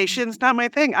 Gas stations, not my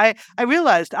thing. I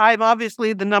realized I'm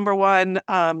obviously the number 1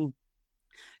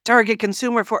 target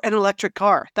consumer for an electric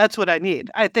car. That's what I need.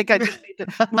 I think I just need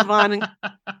to move on.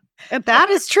 And that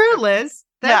is true, Liz.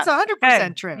 That's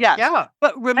 100% true. Yeah.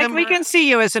 But remember, we can see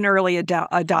you as an early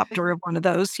adopter of one of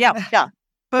those. Yeah. Yeah.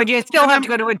 But you still have to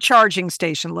go to a charging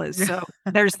station, Liz. So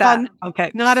there's that.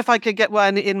 Okay. Not if I could get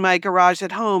one in my garage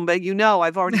at home, but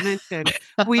I've already mentioned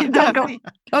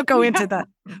don't go into that.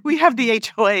 We have the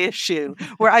HOA issue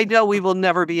where I know we will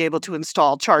never be able to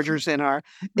install chargers in our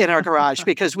garage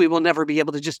because we will never be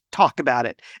able to just talk about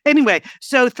it. Anyway,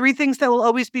 so 3 things that will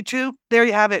always be true. There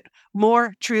you have it.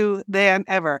 More true than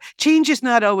ever. Change is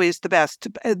not always the best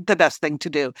thing to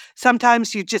do.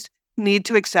 Sometimes you just need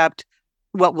to accept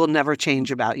what will never change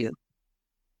about you.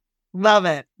 Love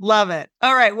it. Love it.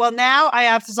 All right. Well, now I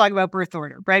have to talk about birth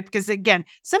order, right? Because again,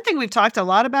 something we've talked a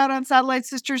lot about on Satellite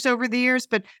Sisters over the years,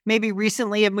 but maybe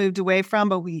recently have moved away from,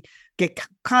 but we get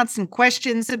constant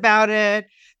questions about it.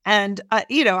 And,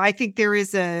 I think there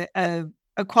is a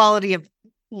quality of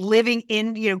living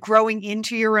in, growing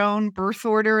into your own birth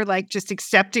order, like just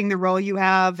accepting the role you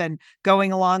have and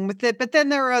going along with it. But then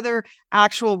there are other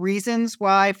actual reasons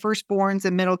why firstborns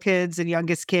and middle kids and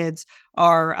youngest kids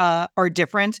are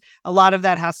different. A lot of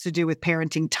that has to do with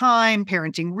parenting time,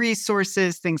 parenting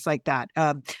resources, things like that.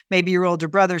 Maybe your older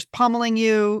brother's pummeling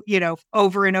you,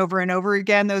 over and over and over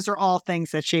again. Those are all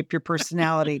things that shape your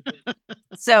personality.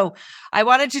 So I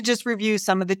wanted to just review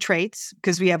some of the traits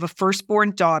because we have a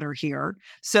firstborn daughter here.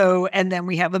 So, and then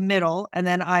we have a middle, and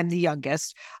then I'm the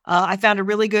youngest. I found a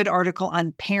really good article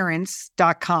on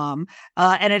parents.com,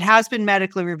 and it has been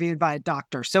medically reviewed by a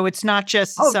doctor. So it's not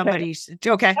just somebody's,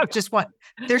 just one.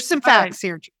 There's some facts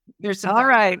here. There's some All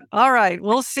right.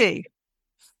 We'll see.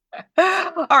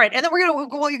 All right. And then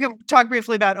you can talk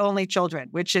briefly about only children,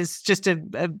 which is just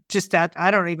that.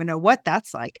 I don't even know what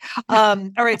that's like.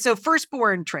 All right. So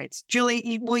firstborn traits.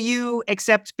 Julie, will you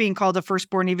accept being called a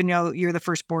firstborn, even though you're the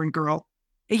firstborn girl?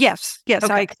 Yes. Okay.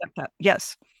 I accept that.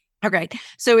 Yes. Okay.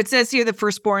 So it says here the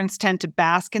firstborns tend to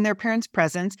bask in their parents'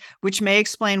 presence, which may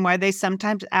explain why they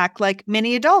sometimes act like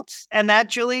mini adults. And that,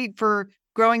 Julie, for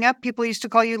growing up, people used to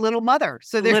call you little mother.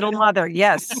 So Little mother,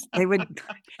 yes. They would.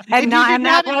 And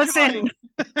that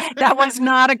was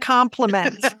not a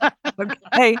compliment.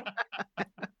 Okay.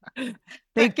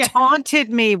 They taunted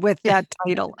me with that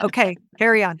title. Okay,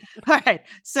 carry on. All right.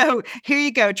 So here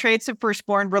you go. Traits of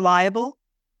firstborn: reliable,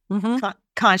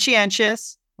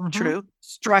 conscientious, True.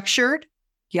 structured,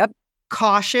 Yep.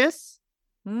 cautious,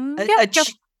 Yep.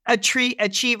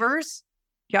 achievers,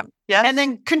 Yep. Yes. and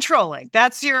then controlling.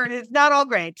 It's not all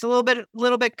great. It's a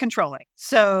little bit controlling.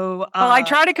 So, Well, I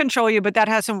try to control you, but that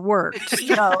hasn't worked.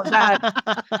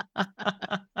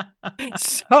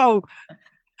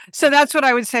 So that's what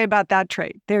I would say about that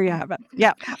trait. There you have it.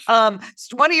 Yeah.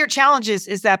 One of your challenges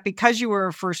is that because you were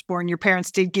a firstborn, your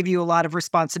parents did give you a lot of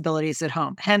responsibilities at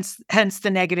home. Hence the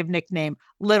negative nickname,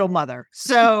 Little Mother.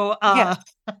 So,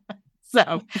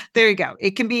 So there you go.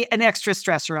 It can be an extra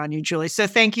stressor on you, Julie. So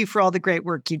thank you for all the great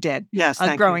work you did. Yes,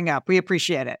 growing up. We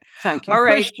appreciate it. Thank you. All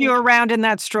right. Pushed you around in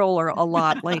that stroller a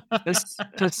lot, like just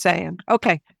saying.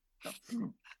 Okay.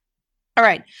 All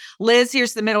right, Liz,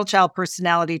 here's the middle child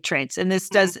personality traits. And this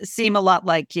does seem a lot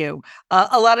like you.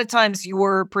 A lot of times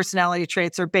your personality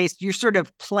traits are you're sort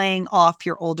of playing off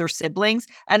your older siblings.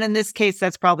 And in this case,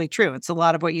 that's probably true. It's a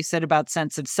lot of what you said about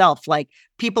sense of self. Like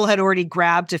people had already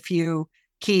grabbed a few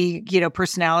key,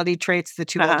 personality traits, the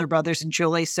two older brothers and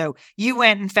Julie. So you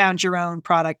went and found your own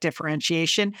product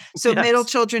differentiation. So middle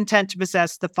children tend to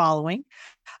possess the following: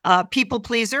 people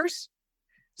pleasers,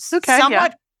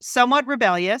 somewhat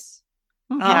rebellious,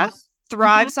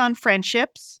 thrives on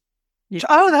friendships.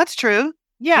 Oh, that's true.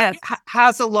 Yeah. Yes.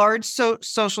 Has a large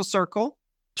social circle.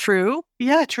 True.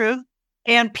 Yeah, true.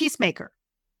 And peacemaker.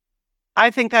 I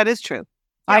think that is true.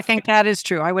 I think that is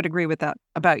true. I would agree with that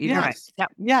about you. Yes. Right. Yeah.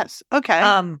 Yes. Okay.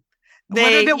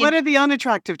 What are the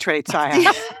unattractive traits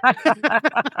I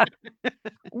have?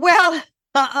 Well,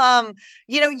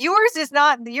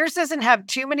 yours doesn't have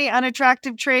too many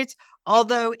unattractive traits.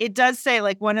 Although it does say,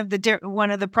 like, one of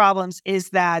the problems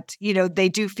is that, they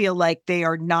do feel like they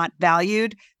are not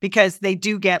valued because they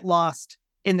do get lost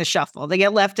in the shuffle. They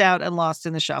get left out and lost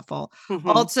in the shuffle. Mm-hmm.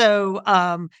 Also,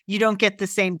 you don't get the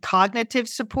same cognitive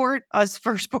support as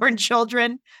firstborn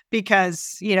children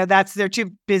because, they're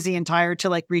too busy and tired to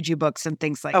like read you books and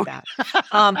things like that.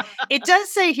 It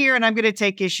does say here, and I'm going to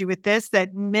take issue with this,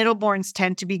 that middleborns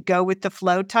tend to be go with the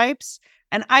flow types.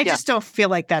 And I just don't feel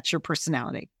like that's your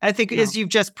personality. I think as you've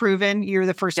just proven, you're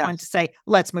the first one to say,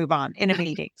 let's move on in a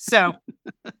meeting. So,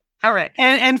 all right.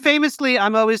 And famously,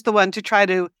 I'm always the one to try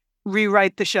to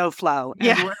rewrite the show flow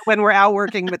when we're out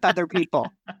working with other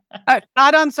people.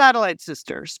 Not on Satellite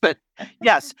Sisters, but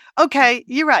yes. Okay,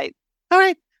 you're right. All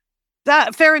right.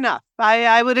 Fair enough.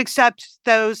 I would accept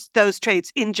those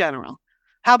traits in general.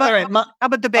 How about how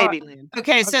about the baby?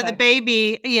 Okay, so the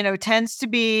baby, tends to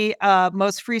be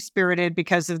most free-spirited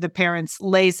because of the parents'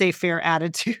 laissez-faire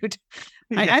attitude.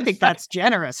 I think that's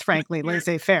generous, frankly,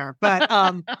 laissez-faire. But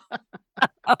all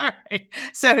right.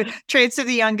 So traits of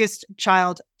the youngest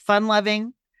child: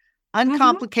 fun-loving,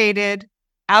 uncomplicated,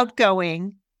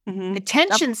 outgoing,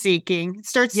 attention-seeking.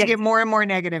 Starts to get more and more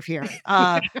negative here.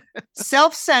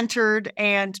 Self-centered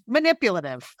and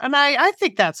manipulative, and I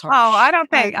think that's harsh. Oh, I don't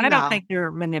think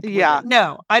you're manipulative. Yeah,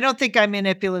 no, I don't think I'm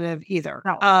manipulative either.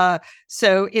 No.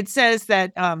 So it says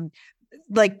that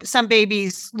like some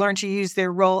babies learn to use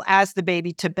their role as the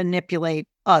baby to manipulate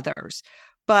others.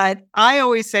 But I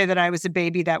always say that I was a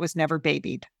baby that was never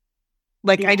babied.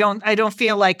 Like, I don't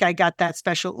feel like I got that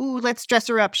special, ooh, let's dress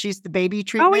her up, she's the baby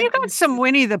treatment. Oh, you got some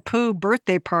Winnie the Pooh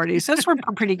birthday parties. Those were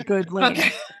pretty good.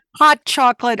 Okay. Hot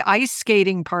chocolate ice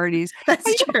skating parties.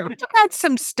 That's true. You had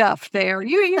some stuff there.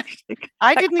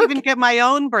 I didn't even get my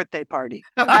own birthday party.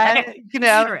 Okay.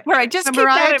 Where I just keep remember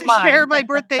I that had in to share mind. my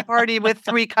birthday party with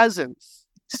 3 cousins.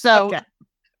 So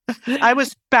Okay. I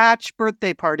was batch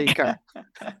birthday party girl. All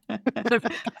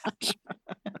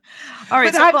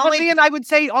right. But So I would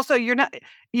say also you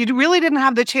really didn't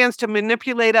have the chance to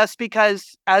manipulate us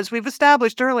because, as we've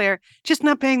established earlier, just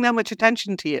not paying that much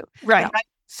attention to you. right.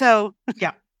 So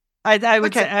I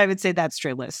would Okay. say that's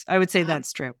true, Liz. I would say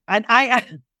that's true. And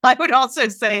I would also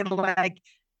say, like,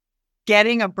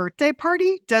 getting a birthday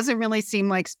party doesn't really seem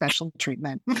like special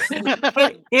treatment.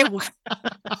 It was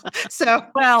So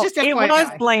just it FYI. was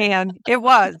bland. It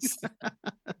was.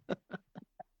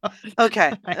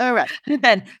 okay, all right.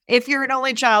 Then, if you're an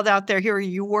only child out there, here are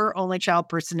your only child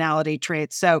personality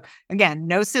traits. So again,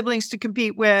 no siblings to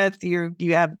compete with. You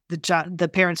have the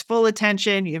parents' full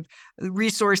attention. You have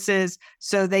resources,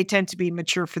 so they tend to be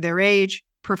mature for their age,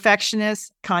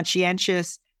 perfectionists,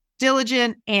 conscientious,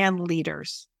 diligent, and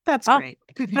leaders. That's great.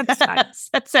 That's nice.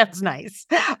 That sounds nice.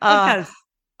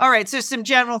 All right, so some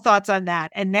general thoughts on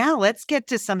that. And now let's get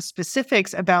to some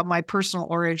specifics about my personal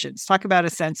origins. Talk about a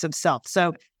sense of self.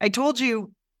 So I told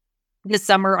you this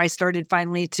summer I started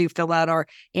finally to fill out our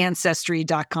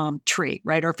Ancestry.com tree,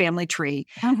 right? Our family tree.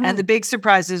 And the big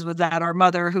surprises was that our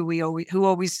mother, who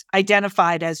always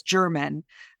identified as German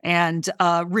and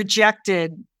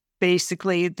rejected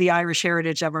basically the Irish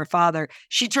heritage of our father,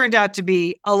 she turned out to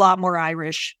be a lot more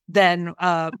Irish than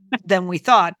we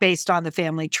thought based on the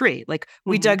family tree. Like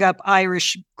we dug up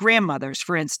Irish grandmothers,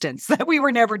 for instance, that we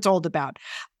were never told about.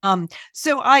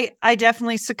 So I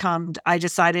definitely succumbed. I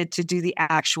decided to do the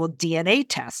actual DNA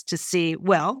test to see,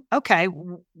 well, okay,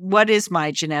 what is my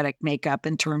genetic makeup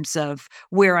in terms of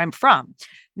where I'm from?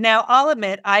 Now, I'll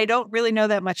admit, I don't really know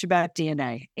that much about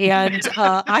DNA. And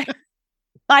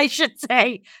I should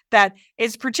say that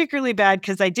it's particularly bad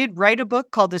because I did write a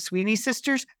book called The Sweeney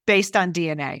Sisters based on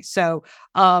DNA. So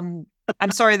I'm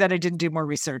sorry that I didn't do more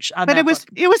research on But that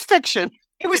it was fiction.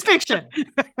 It was fiction.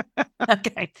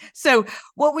 Okay. So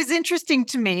what was interesting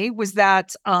to me was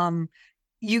that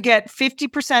you get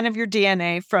 50% of your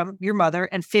DNA from your mother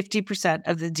and 50%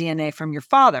 of the DNA from your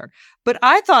father. But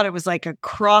I thought it was like a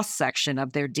cross section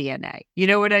of their DNA. You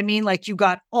know what I mean? Like you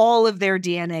got all of their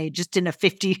DNA just in a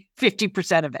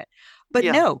 50% of it. But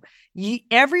no,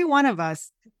 every one of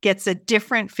us gets a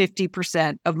different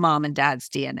 50% of mom and dad's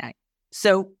DNA.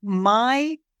 So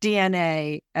my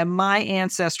DNA and my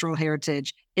ancestral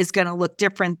heritage is going to look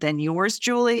different than yours,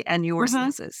 Julie, and yours,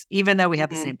 Mrs., even though we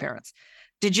have the same parents.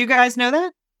 Did you guys know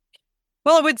that?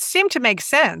 Well, it would seem to make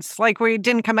sense. Like we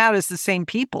didn't come out as the same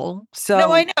people. So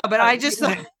No, I know, but I just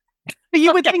thought, But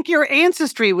you would think your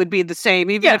ancestry would be the same,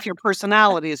 even if your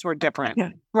personalities were different,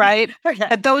 right?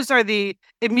 And those are the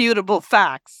immutable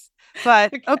facts.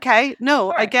 But okay,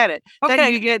 no, I get it.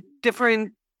 Then you get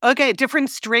different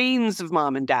strains of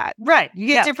mom and dad. Right. You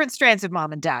get different strands of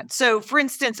mom and dad. So, for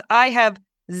instance, I have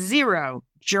 0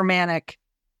 Germanic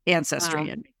ancestry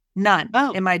in me. None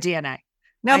in my DNA.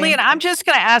 Now, Leanne, I'm just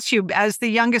going to ask you, as the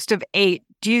youngest of 8,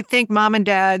 do you think mom and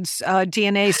dad's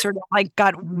DNA sort of like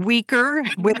got weaker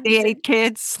with the 8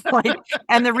 kids?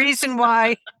 And the reason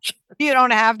why you don't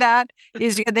have that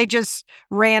is they just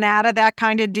ran out of that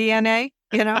kind of DNA,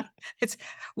 you know?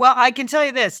 Well, I can tell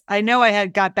you this. I know I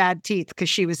got bad teeth because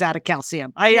she was out of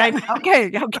calcium.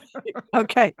 Okay.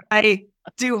 I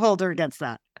do hold her against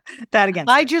that.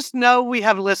 I just know we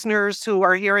have listeners who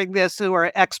are hearing this who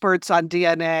are experts on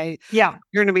DNA. Yeah.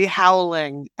 You're going to be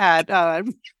howling at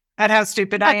how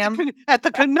stupid I am.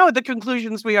 The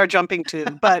conclusions we are jumping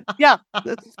to. But yeah,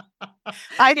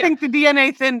 I think the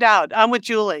DNA thinned out. I'm with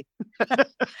Julie.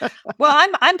 Well,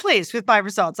 I'm pleased with my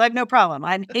results. I have no problem.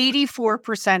 I'm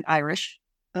 84% Irish.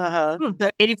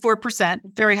 84%,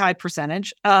 very high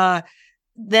percentage.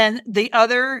 Then the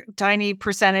other tiny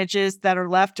percentages that are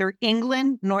left are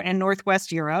England and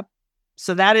Northwest Europe.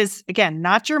 So that is, again,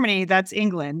 not Germany, that's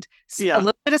England. A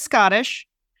little bit of Scottish,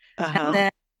 and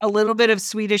then a little bit of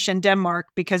Swedish and Denmark,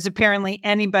 because apparently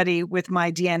anybody with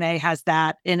my DNA has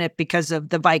that in it because of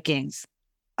the Vikings.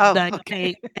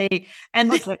 The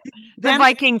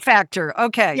Viking factor.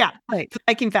 Okay. Yeah, right. The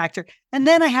Viking factor. And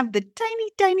then I have the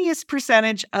tiniest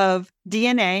percentage of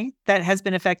DNA that has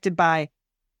been affected by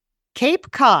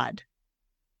Cape Cod.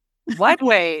 What?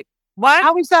 Wait. What?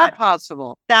 How is that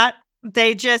possible? That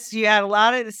you had a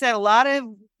lot of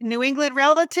New England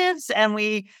relatives, and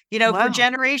we, for Wow.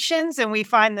 generations, and we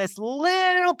find this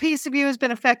little piece of you has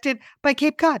been affected by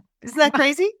Cape Cod. Isn't that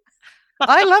crazy?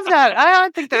 I love that. I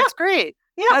think that's great.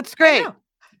 Yeah, That's I great. know.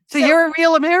 So So- you're a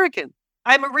real American.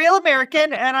 I'm a real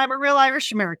American and I'm a real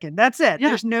Irish American. That's it. Yeah.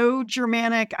 There's no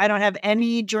Germanic. I don't have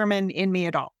any German in me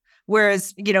at all.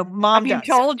 Whereas, mom Have you does.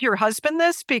 told your husband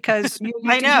this? Because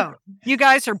I know. you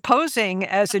guys are posing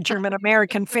as a German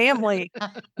American family.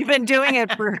 You've been doing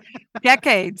it for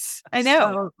decades. I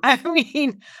know. I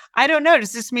mean, I don't know.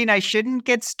 Does this mean I shouldn't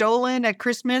get stolen at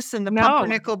Christmas and the No.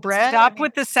 pumpernickel bread? Stop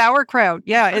with the sauerkraut.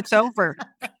 Yeah, it's over.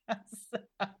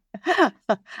 It's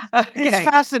Okay.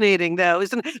 fascinating, though,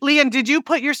 isn't it? Leanne, did you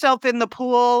put yourself in the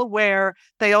pool where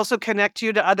they also connect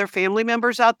you to other family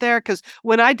members out there? Because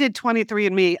when I did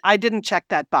 23andMe, I didn't check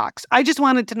that box. I just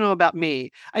wanted to know about me.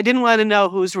 I didn't want to know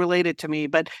who's related to me.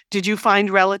 But did you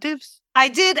find relatives? I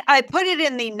did. I put it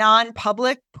in the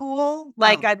non-public pool.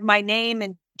 Like my name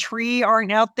and tree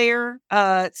aren't out there.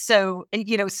 So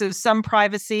some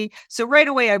privacy. So right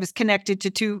away I was connected to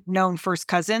 2 known first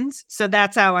cousins. So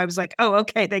that's how I was like, oh,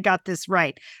 okay, they got this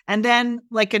right. And then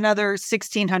like another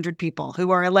 1,600 people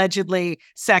who are allegedly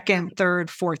second,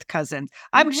 third, fourth cousins.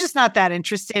 I'm just not that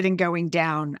interested in going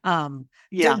down,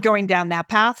 going down that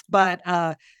path. But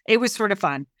it was sort of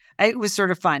fun. It was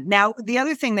sort of fun. Now, the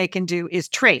other thing they can do is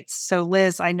traits. So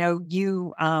Liz, I know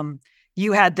you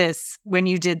had this when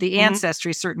you did the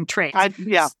ancestry, certain traits.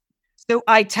 So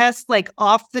I test like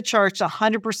off the charts,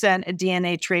 100% a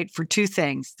DNA trait for 2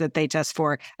 things that they test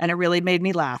for. And it really made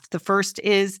me laugh. The first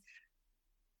is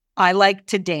I like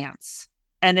to dance.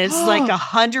 And it's like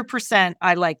 100%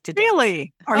 I like to dance.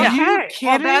 Really? Are Yeah. you Well,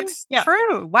 kidding? that's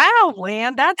true. Wow,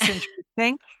 Lan, that's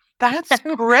interesting. That's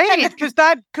great, because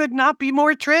that could not be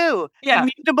more true. Yeah.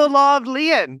 Immutable law of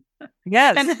Leanne.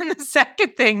 Yes. And then the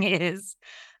second thing is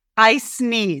I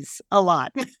sneeze a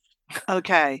lot.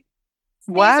 Okay.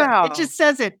 Sneezer. Wow. It just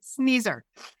says it. Sneezer.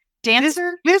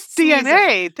 Dancer. This Sneezer.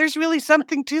 DNA, there's really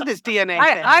something to this DNA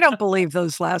thing. I don't believe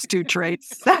those last 2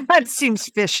 traits. That seems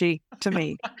fishy to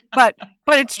me. But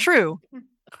it's true.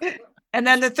 And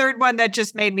then the third one that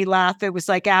just made me laugh, it was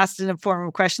like asked in a form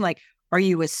of question, like, are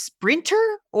you a sprinter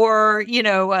or,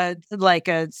 like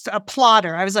a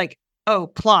plotter? I was like, oh,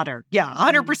 plotter. Yeah,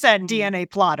 100%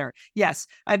 DNA plotter. Yes,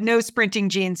 I have no sprinting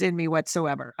genes in me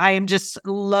whatsoever. I am just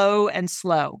low and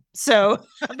slow. So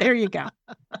there you go.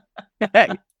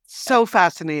 So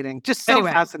fascinating. Just so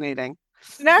Anyway. fascinating.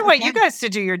 Now I want you guys to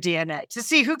do your DNA to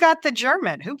see who got the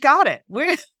German, who got it.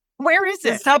 Where is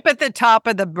it? It's up at the top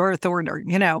of the birth order.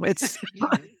 It's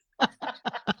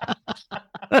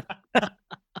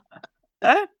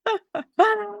All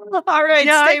right,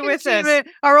 Yeah, I stay can with see us. that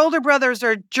Our older brothers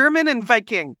are German and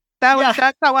Viking. That's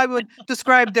how I would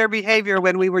describe their behavior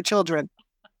when we were children.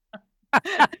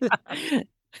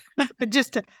 But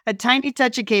just a tiny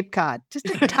touch of Cape Cod, just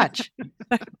a touch.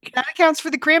 That accounts for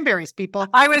the cranberries, people.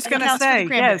 I was That going to accounts for the say,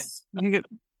 cranberries. yes.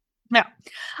 Yeah.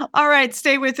 All right,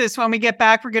 stay with us. When we get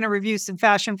back, we're going to review some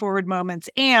fashion forward moments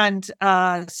and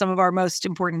some of our most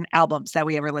important albums that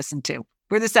we ever listened to.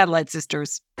 We're the Satellite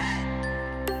Sisters.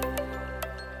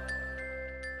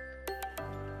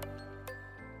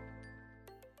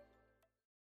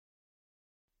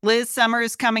 Liz, summer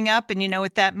is coming up, and you know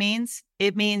what that means?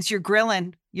 It means you're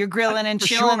grilling. You're grilling and For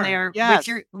chilling sure. there Yes.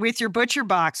 with your butcher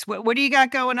box. What do you got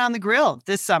going on the grill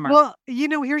this summer? Well,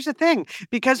 here's the thing.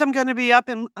 Because I'm going to be up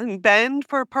in Bend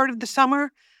for part of the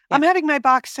summer, I'm having my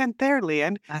box sent there,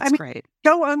 Leanne. That's great.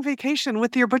 Go on vacation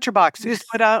with your butcher box is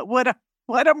what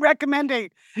I'm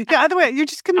recommending. Yeah, other way, you're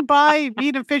just going to buy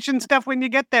meat and fish and stuff when you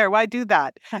get there. Why do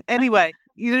that? Anyway,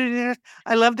 I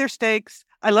love their steaks.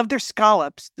 I love their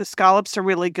scallops. The scallops are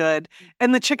really good.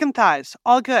 And the chicken thighs,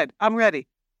 all good. I'm ready.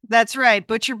 That's right.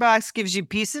 Butcher Box gives you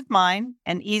peace of mind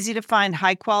and easy to find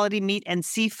high quality meat and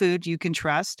seafood you can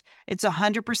trust. It's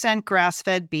 100% grass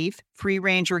fed beef, free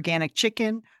range organic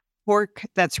chicken, pork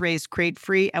that's raised crate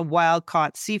free, and wild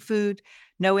caught seafood.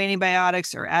 No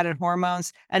antibiotics or added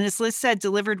hormones. And as Liz said,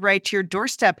 delivered right to your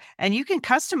doorstep. And you can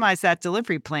customize that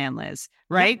delivery plan, Liz,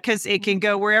 right? Because it can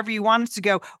go wherever you want it to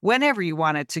go, whenever you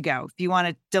want it to go. If you want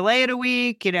to delay it a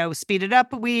week, speed it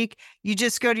up a week, you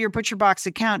just go to your Butcher Box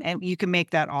account and you can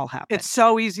make that all happen. It's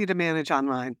so easy to manage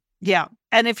online. Yeah.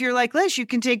 And if you're like Liz, you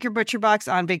can take your Butcher Box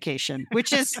on vacation,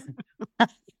 which is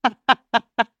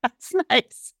that's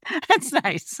nice. That's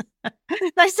nice.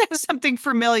 Nice to have something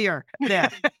familiar there.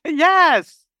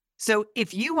 Yes. So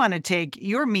if you want to take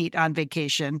your meat on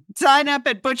vacation, sign up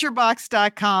at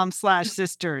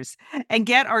butcherbox.com/sisters and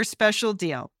get our special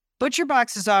deal.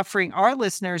 ButcherBox is offering our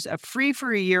listeners a free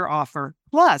for a year offer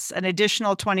plus an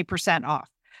additional 20%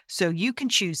 off. so you can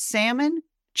choose salmon,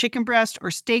 chicken breast, or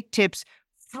steak tips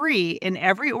free in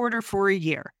every order for a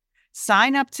year.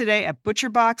 Sign up today at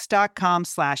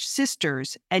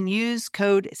butcherbox.com/sisters and use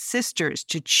code SISTERS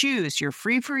to choose your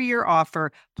free for a year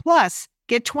offer. Plus,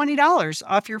 get $20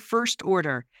 off your first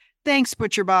order. Thanks,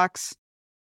 ButcherBox.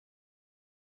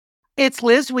 It's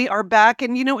Liz. We are back.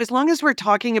 And, as long as we're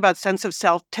talking about sense of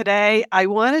self today, I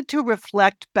wanted to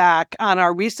reflect back on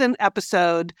our recent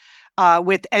episode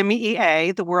with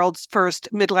MEEA, the world's first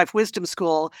midlife wisdom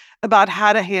school, about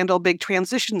how to handle big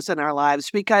transitions in our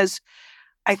lives. Because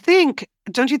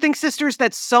don't you think, sisters,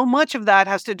 that so much of that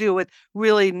has to do with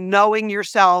really knowing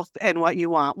yourself and what you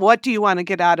want? What do you want to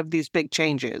get out of these big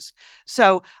changes?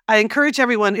 So I encourage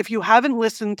everyone, if you haven't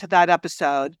listened to that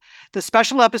episode, the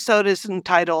special episode is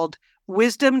entitled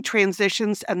Wisdom,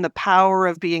 Transitions, and the Power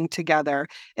of Being Together.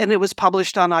 And it was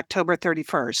published on October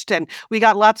 31st. And we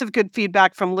got lots of good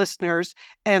feedback from listeners.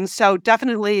 And so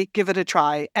definitely give it a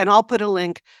try. And I'll put a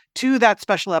link to that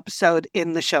special episode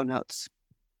in the show notes.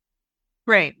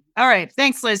 Great. All right.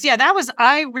 Thanks, Liz. Yeah,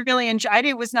 I really enjoyed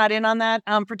it. I was not in on that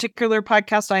particular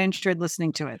podcast. I enjoyed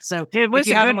listening to it. So if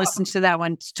you haven't listened to that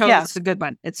one, it's a good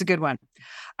one. It's a good one.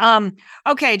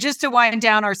 Okay. Just to wind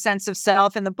down our sense of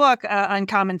self in the book,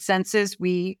 Uncommon Senses,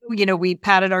 we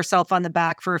patted ourselves on the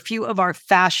back for a few of our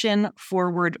fashion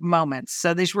forward moments.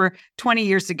 So these were 20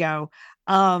 years ago.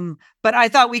 But I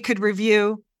thought we could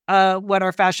review what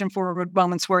our fashion forward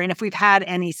moments were, and if we've had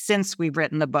any since we've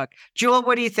written the book. Jewel,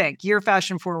 what do you think? Your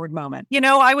fashion forward moment?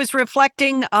 I was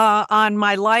reflecting on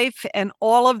my life and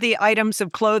all of the items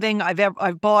of clothing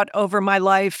I've bought over my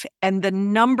life, and the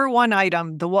number one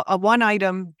item, one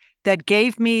item that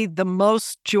gave me the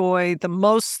most joy, the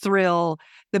most thrill,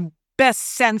 the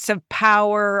best sense of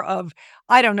power of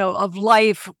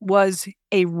life was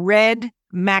a red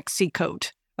maxi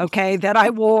coat. Okay, that I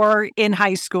wore in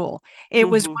high school. It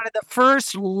was one of the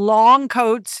first long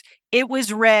coats. It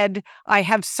was red. I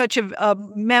have such a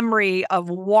memory of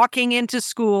walking into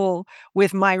school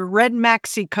with my red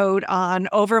maxi coat on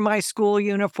over my school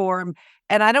uniform.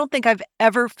 And I don't think I've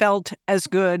ever felt as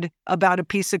good about a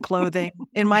piece of clothing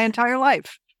in my entire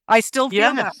life. I still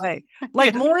feel that way.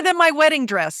 Like more than my wedding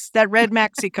dress, that red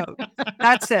maxi coat.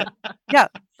 That's it. Yeah.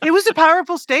 It was a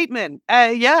powerful statement.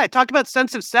 I talked about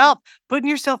sense of self, putting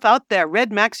yourself out there,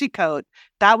 red maxi coat.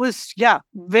 That was,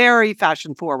 very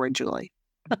fashion forward, Julie.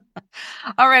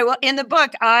 All right. Well, in the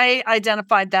book, I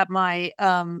identified that my,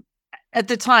 at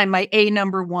the time, my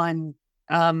number one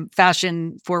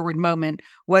fashion forward moment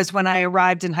was when I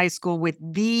arrived in high school with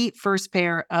the first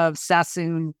pair of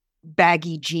Sassoon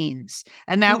baggy jeans.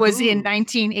 And that was in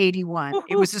 1981.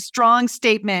 It was a strong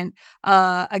statement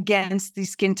against the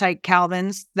skin tight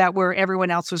Calvins that everyone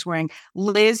else was wearing.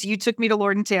 Liz, you took me to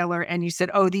Lord & Taylor and you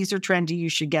said, oh, these are trendy. You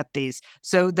should get these.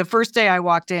 So the first day I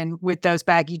walked in with those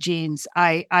baggy jeans,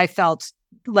 I felt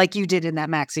like you did in that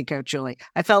maxi coat, Julie.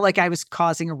 I felt like I was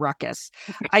causing a ruckus.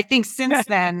 I think since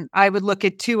then, I would look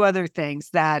at two other things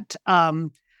that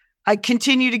I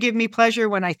continue to give me pleasure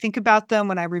when I think about them,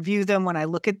 when I review them, when I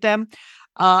look at them.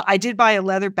 I did buy a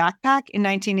leather backpack in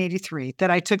 1983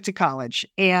 that I took to college.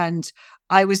 And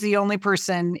I was the only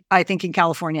person, I think, in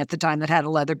California at the time that had a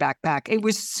leather backpack. It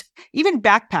was, even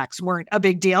backpacks weren't a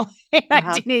big deal in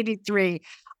 1983.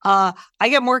 I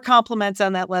get more compliments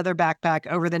on that leather backpack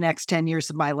over the next 10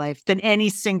 years of my life than any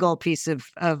single piece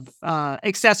of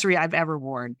accessory I've ever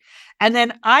worn. And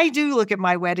then I do look at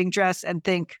my wedding dress and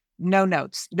think, no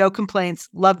notes, no complaints,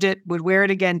 loved it, would wear it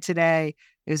again today.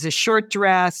 It was a short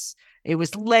dress. It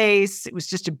was lace. It was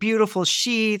just a beautiful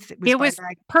sheath. It was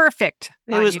perfect.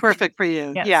 It was perfect for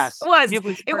you. Yes.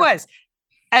 It was.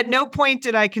 At no point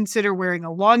did I consider wearing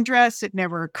a long dress. It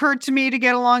never occurred to me to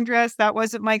get a long dress. That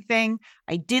wasn't my thing.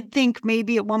 I did think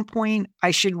maybe at one point I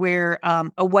should wear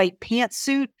a white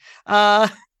pantsuit.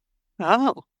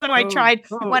 So I tried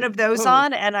one of those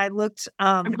on, and I looked.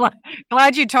 I'm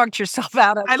glad you talked yourself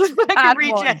out of. I looked like a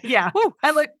reject. Yeah,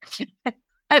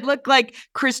 I look like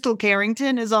Crystal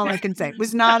Carrington. Is all I can say. It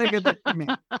was not a good look for me.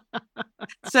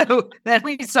 So then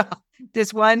we saw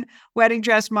this one wedding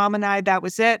dress, Mom and I. That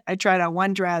was it. I tried on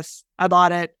one dress. I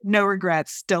bought it. No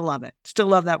regrets. Still love it. Still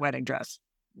love that wedding dress.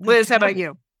 Liz, how about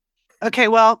you? Okay,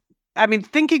 well, I mean,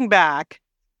 thinking back.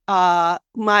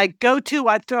 My go-to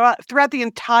throughout the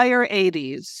entire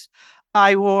 80s,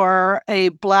 I wore a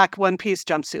black one-piece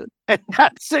jumpsuit. And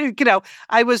that's,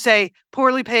 I was a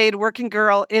poorly paid working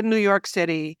girl in New York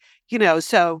City,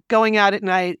 so going out at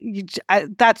night,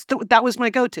 that was my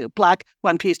go-to, black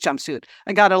one-piece jumpsuit.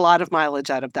 I got a lot of mileage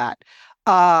out of that.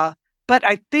 But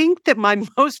I think that my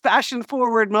most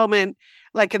fashion-forward moment,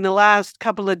 like in the last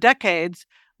couple of decades,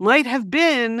 might have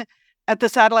been at the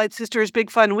Satellite Sisters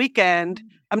Big Fun Weekend.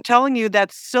 I'm telling you,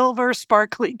 that silver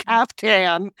sparkly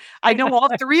caftan. I know all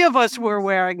three of us were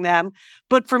wearing them,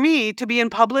 but for me to be in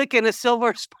public in a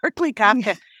silver sparkly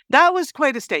caftan, that was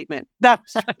quite a statement.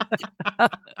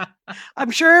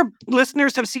 I'm sure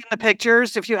listeners have seen the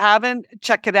pictures. If you haven't,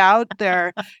 check it out.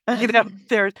 They're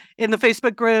in the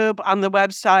Facebook group, on the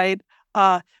website.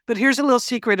 But here's a little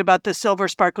secret about the silver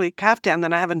sparkly caftan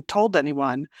that I haven't told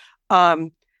anyone.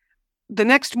 The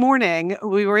next morning,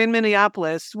 we were in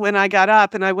Minneapolis. When I got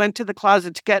up and I went to the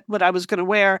closet to get what I was going to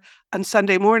wear on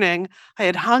Sunday morning, I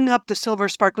had hung up the silver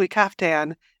sparkly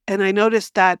caftan, and I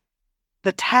noticed that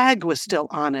the tag was still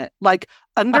on it. Like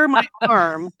under my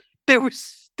arm, there was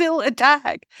still a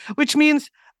tag, which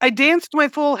means I danced my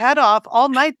full head off all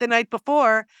night the night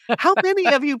before. How many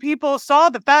of you people saw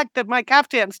the fact that my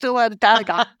caftan still had a tag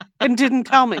on and didn't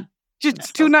tell me?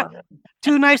 Just too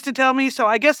nice to tell me. So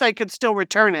I guess I could still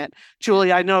return it.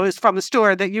 Julie, I know is from a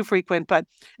store that you frequent, but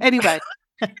anyway.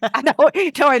 No,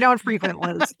 I don't frequent,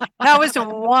 Liz. That was a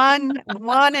one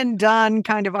and done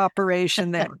kind of operation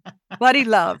there. Bloody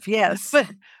love, yes.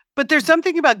 But there's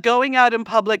something about going out in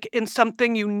public in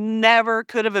something you never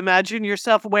could have imagined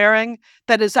yourself wearing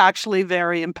that is actually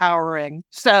very empowering.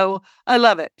 So I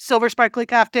love it. Silver sparkly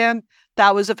caftan,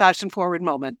 that was a fashion forward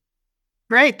moment.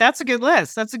 Great. That's a good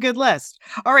list.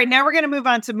 All right. Now we're going to move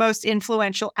on to most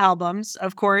influential albums.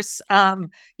 Of course,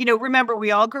 remember,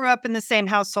 we all grew up in the same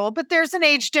household, but there's an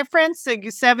age difference. Like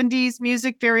 70s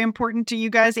music, very important to you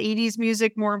guys. 80s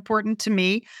music, more important to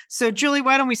me. So, Julie,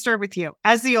 why don't we start with you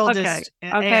as the oldest?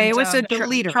 Okay. It was the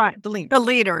leader. The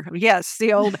leader. Yes.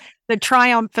 The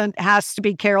triumphant has to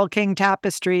be Carole King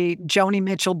Tapestry, Joni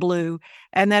Mitchell Blue,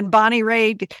 and then Bonnie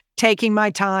Raitt, Taking My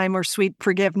Time, or Sweet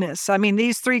Forgiveness. I mean,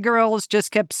 these three girls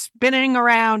just kept spinning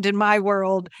around in my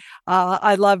world.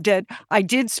 I loved it. I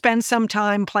did spend some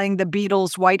time playing the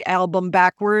Beatles' White Album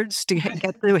backwards to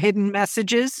get the hidden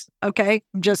messages. Okay,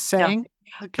 I'm just saying.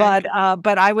 Yeah. Okay.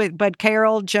 But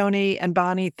Carole, Joni, and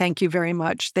Bonnie, thank you very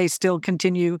much. They still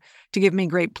continue to give me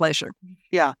great pleasure.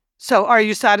 Yeah. So are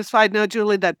you satisfied now,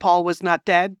 Julie, that Paul was not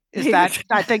dead? Is that,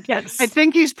 I think, yes. I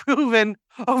think he's proven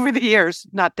over the years,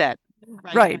 not dead.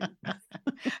 Right.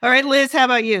 All right, Liz, how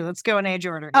about you? Let's go in age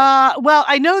order. Well,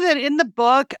 I know that in the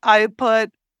book, I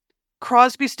put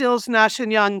Crosby, Stills, Nash &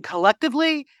 Young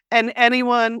collectively and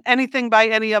anything by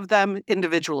any of them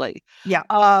individually. Yeah.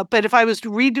 But if I was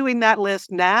redoing that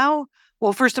list now,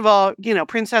 well, first of all,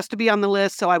 Prince has to be on the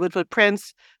list. So I would put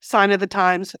Prince, Sign of the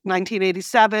Times,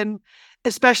 1987.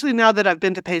 Especially now that I've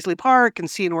been to Paisley Park and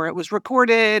seen where it was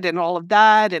recorded and all of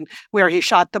that and where he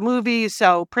shot the movie.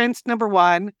 So Prince, number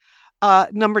one.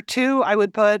 Number two, I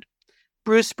would put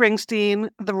Bruce Springsteen,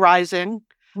 The Rising.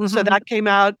 Mm-hmm. So that came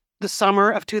out the summer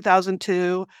of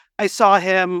 2002. I saw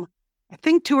him, I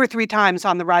think 2 or 3 times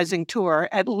on the Rising tour,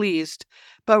 at least.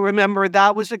 But remember,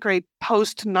 that was a great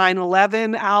post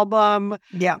 9/11 album.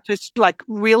 Yeah. Just like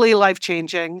really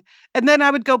life-changing. And then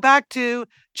I would go back to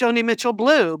Joni Mitchell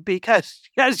Blue because,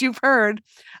 as you've heard,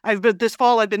 this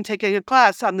fall I've been taking a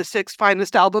class on the 6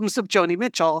 finest albums of Joni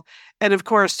Mitchell. And of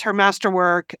course, her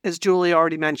masterwork, as Julie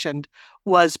already mentioned,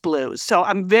 was Blue. So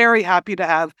I'm very happy to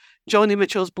have Joni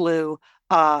Mitchell's Blue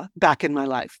back in my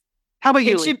life. How about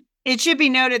you? It should be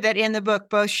noted that in the book,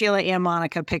 both Sheila and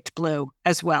Monica picked Blue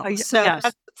as well. So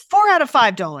yes. 4 out of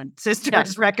 5 Dolan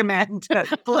sisters recommend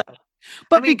Blue.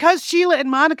 But because Sheila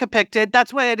and Monica picked it,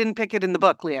 that's why I didn't pick it in the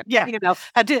book, Leanne. Yeah.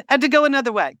 Had to go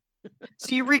another way.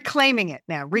 So you're reclaiming it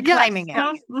now. Reclaiming it.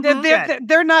 Mm-hmm.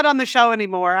 They're not on the show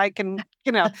anymore. I can,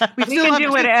 we can do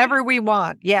whatever we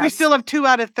want. Yeah. We still have 2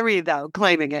 out of 3, though,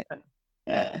 claiming it.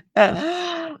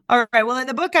 All right. Well, in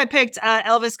the book, I picked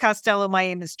Elvis Costello, My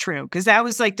Aim is True, because that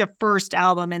was like the first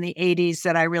album in the 80s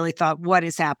that I really thought, what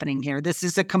is happening here? This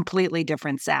is a completely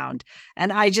different sound.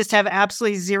 And I just have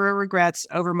absolutely zero regrets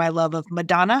over my love of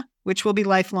Madonna, which will be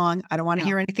lifelong. I don't want to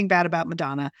hear anything bad about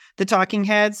Madonna. The Talking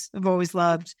Heads, I've always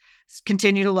loved.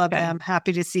 Continue to love them.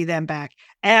 Happy to see them back.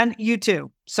 And U2.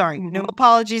 Sorry, no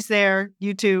apologies there.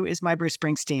 U2 is my Bruce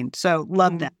Springsteen. So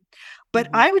love them. But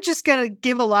I would just gotta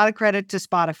give a lot of credit to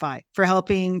Spotify for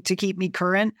helping to keep me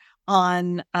current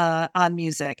on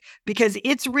music, because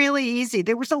it's really easy.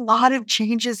 There was a lot of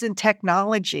changes in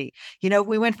technology.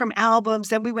 We went from albums,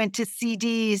 then we went to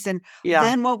CDs, and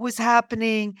then what was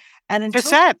happening? And until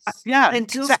cassettes,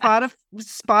 until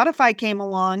Spotify came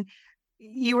along,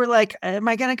 you were like, am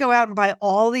I going to go out and buy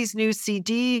all these new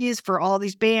CDs for all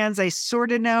these bands? I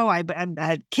sort of know. I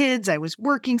had kids. I was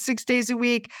working 6 days a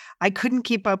week. I couldn't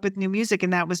keep up with new music.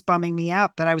 And that was bumming me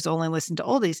out that I was only listening to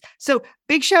oldies. So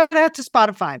big shout out to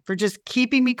Spotify for just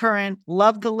keeping me current.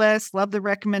 Love the list. Love the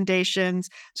recommendations.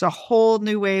 It's a whole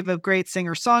new wave of great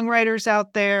singer-songwriters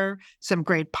out there. Some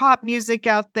great pop music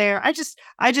out there. I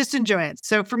just enjoy it.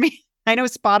 So for me, I know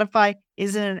Spotify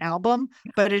isn't an album,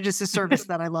 but it is a service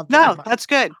that I love. No, that's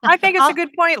good. I think it's a good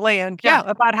point, Lian. Yeah,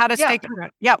 about how to stay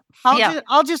current. Yep.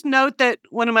 I'll just note that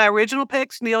one of my original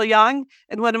picks, Neil Young,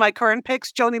 and one of my current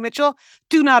picks, Joni Mitchell,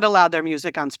 do not allow their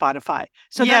music on Spotify.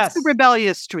 So that's the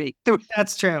rebellious streak.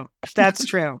 That's true. That's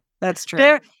true. That's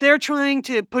true. They're trying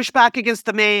to push back against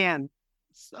the man.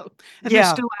 So they're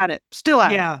still at it.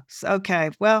 Yeah. Okay.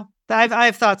 Well, I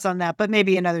have thoughts on that, but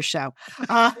maybe another show.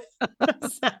 All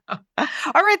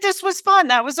right. This was fun.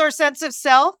 That was our sense of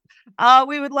self.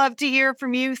 We would love to hear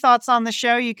from you. Thoughts on the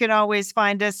show. You can always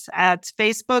find us at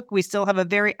Facebook. We still have a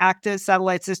very active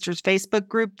Satellite Sisters Facebook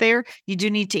group there. You do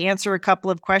need to answer a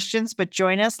couple of questions, but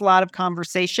join us. A lot of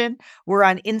conversation. We're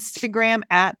on Instagram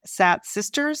at Sat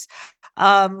Sisters.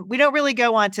 We don't really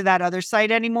go on to that other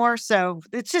site anymore. So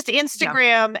it's just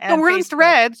Instagram and we're Facebook. on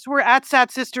Threads. We're at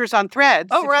Sat Sisters on Threads.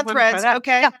 Oh, we're on Threads.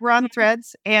 Okay. Yeah. We're on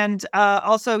Threads. And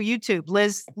also YouTube.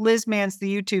 Liz mans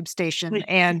the YouTube station.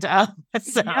 And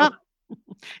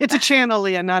it's a channel,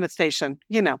 Leah, not a station.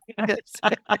 You know.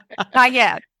 Not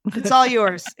yet. It's all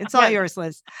yours. It's all yours,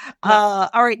 Liz. All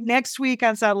right. Next week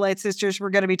on Satellite Sisters,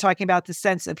 we're going to be talking about the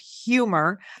sense of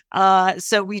humor.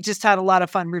 So we just had a lot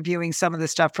of fun reviewing some of the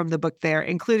stuff from the book there,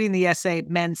 including the essay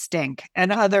Men Stink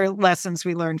and other lessons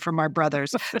we learned from our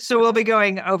brothers. So we'll be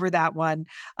going over that one.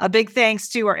 A big thanks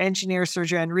to our engineer,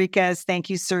 Sergio Enriquez. Thank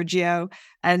you, Sergio.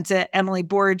 And to Emily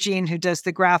Boragine, who does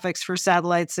the graphics for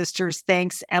Satellite Sisters.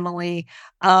 Thanks, Emily.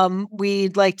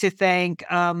 We'd like to thank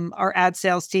our ad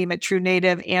sales team at True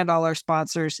Native and all our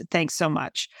sponsors. Thanks so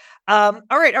much. All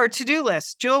right, our to-do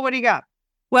list. Jewel, what do you got?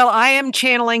 Well, I am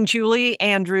channeling Julie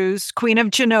Andrews, Queen of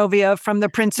Genovia from the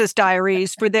Princess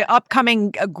Diaries for the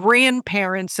upcoming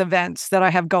grandparents events that I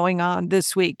have going on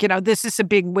this week. You know, this is a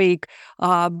big week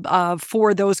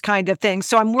for those kind of things.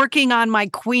 So I'm working on my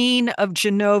Queen of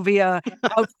Genovia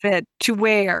outfit to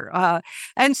wear.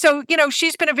 And so, you know,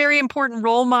 she's been a very important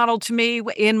role model to me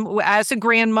as a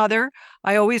grandmother.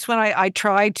 I always, when I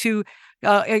try to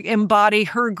embody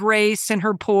her grace and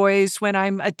her poise when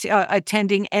I'm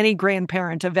attending any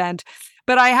grandparent event.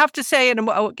 But I have to say, you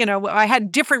know, I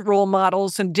had different role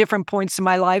models in different points in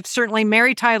my life. Certainly,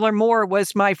 Mary Tyler Moore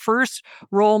was my first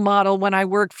role model when I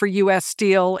worked for U.S.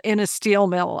 Steel in a steel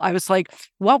mill. I was like,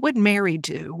 what would Mary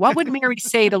do? What would Mary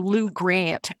say to Lou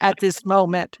Grant at this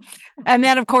moment? And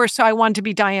then, of course, I wanted to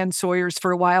be Diane Sawyers for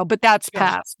a while, but that's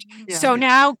past. Yeah. So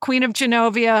now, Queen of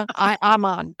Genovia, I'm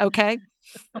on, okay?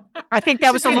 I think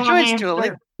that was a long choice,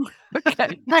 Julie.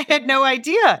 Okay. I had no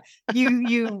idea.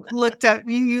 You looked up.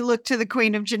 You looked to the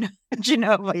Queen of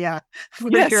Genova. Yeah,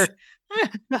 yes.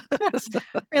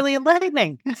 Really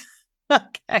enlightening.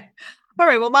 Okay. All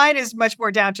right. Well, mine is much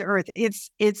more down to earth.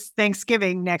 It's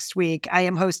Thanksgiving next week. I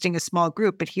am hosting a small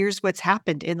group, but here's what's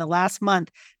happened in the last month.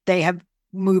 They have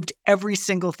moved every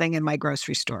single thing in my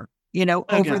grocery store. You know,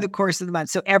 over the course of the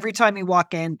month. So every time you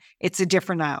walk in, it's a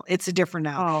different aisle. It's a different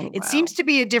aisle. It seems to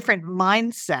be a different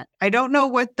mindset. I don't know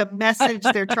what the message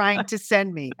they're trying to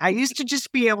send me. I used to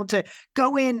just be able to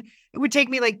go in. It would take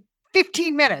me like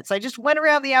 15 minutes. I just went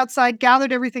around the outside,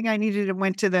 gathered everything I needed, and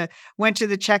went to the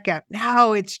checkout.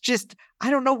 Now it's just, I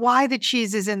don't know why the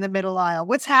cheese is in the middle aisle.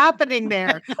 What's happening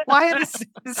there? Why are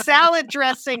the salad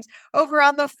dressings over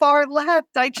on the far left?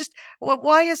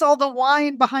 Why is all the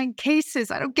wine behind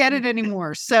cases? I don't get it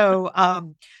anymore. So,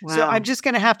 so I'm just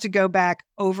going to have to go back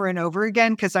over and over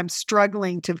again because I'm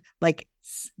struggling to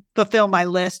fulfill my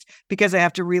list because I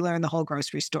have to relearn the whole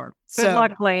grocery store. Good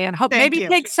luck, Leigh. Maybe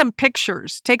take some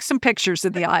pictures. Take some pictures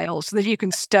of the aisles so that you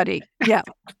can study. Yeah.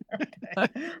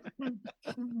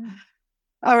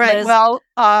 All right. Liz? Well,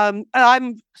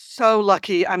 I'm so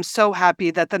lucky. I'm so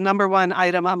happy that the number one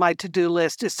item on my to-do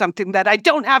list is something that I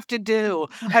don't have to do.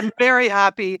 I'm very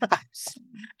happy.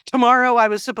 Tomorrow I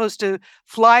was supposed to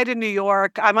fly to New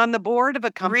York. I'm on the board of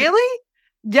a company. Really?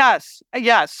 Yes.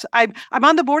 I'm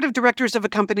on the board of directors of a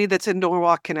company that's in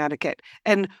Norwalk, Connecticut.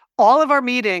 And all of our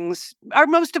meetings,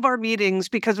 most of our meetings,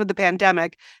 because of the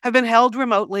pandemic, have been held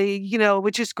remotely, you know,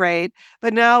 which is great.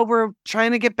 But now we're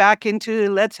trying to get back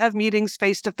into let's have meetings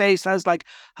face to face. I was like,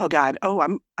 oh God,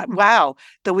 wow.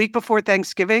 The week before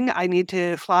Thanksgiving, I need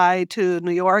to fly to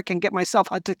New York and get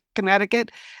myself out to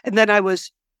Connecticut. And then I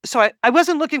was So I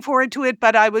wasn't looking forward to it,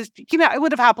 but I was, I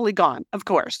would have happily gone, of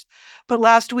course. But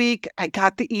last week I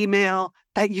got the email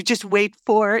that you just wait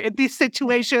for in these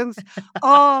situations.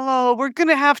 Oh, we're going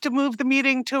to have to move the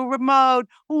meeting to remote.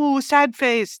 Ooh, sad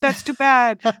face. That's too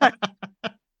bad.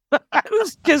 I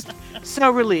was just so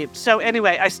relieved. So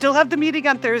anyway, I still have the meeting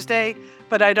on Thursday,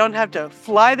 but I don't have to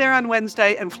fly there on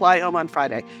Wednesday and fly home on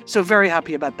Friday. So very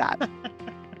happy about that.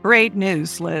 Great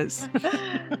news, Liz.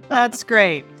 That's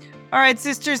great. All right,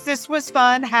 sisters, this was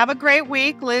fun. Have a great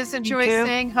week. Liz, enjoy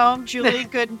staying home. Julie,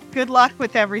 good luck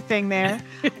with everything there.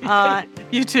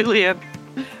 You too, Leanne.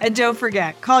 And don't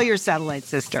forget, call your satellite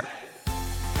sister.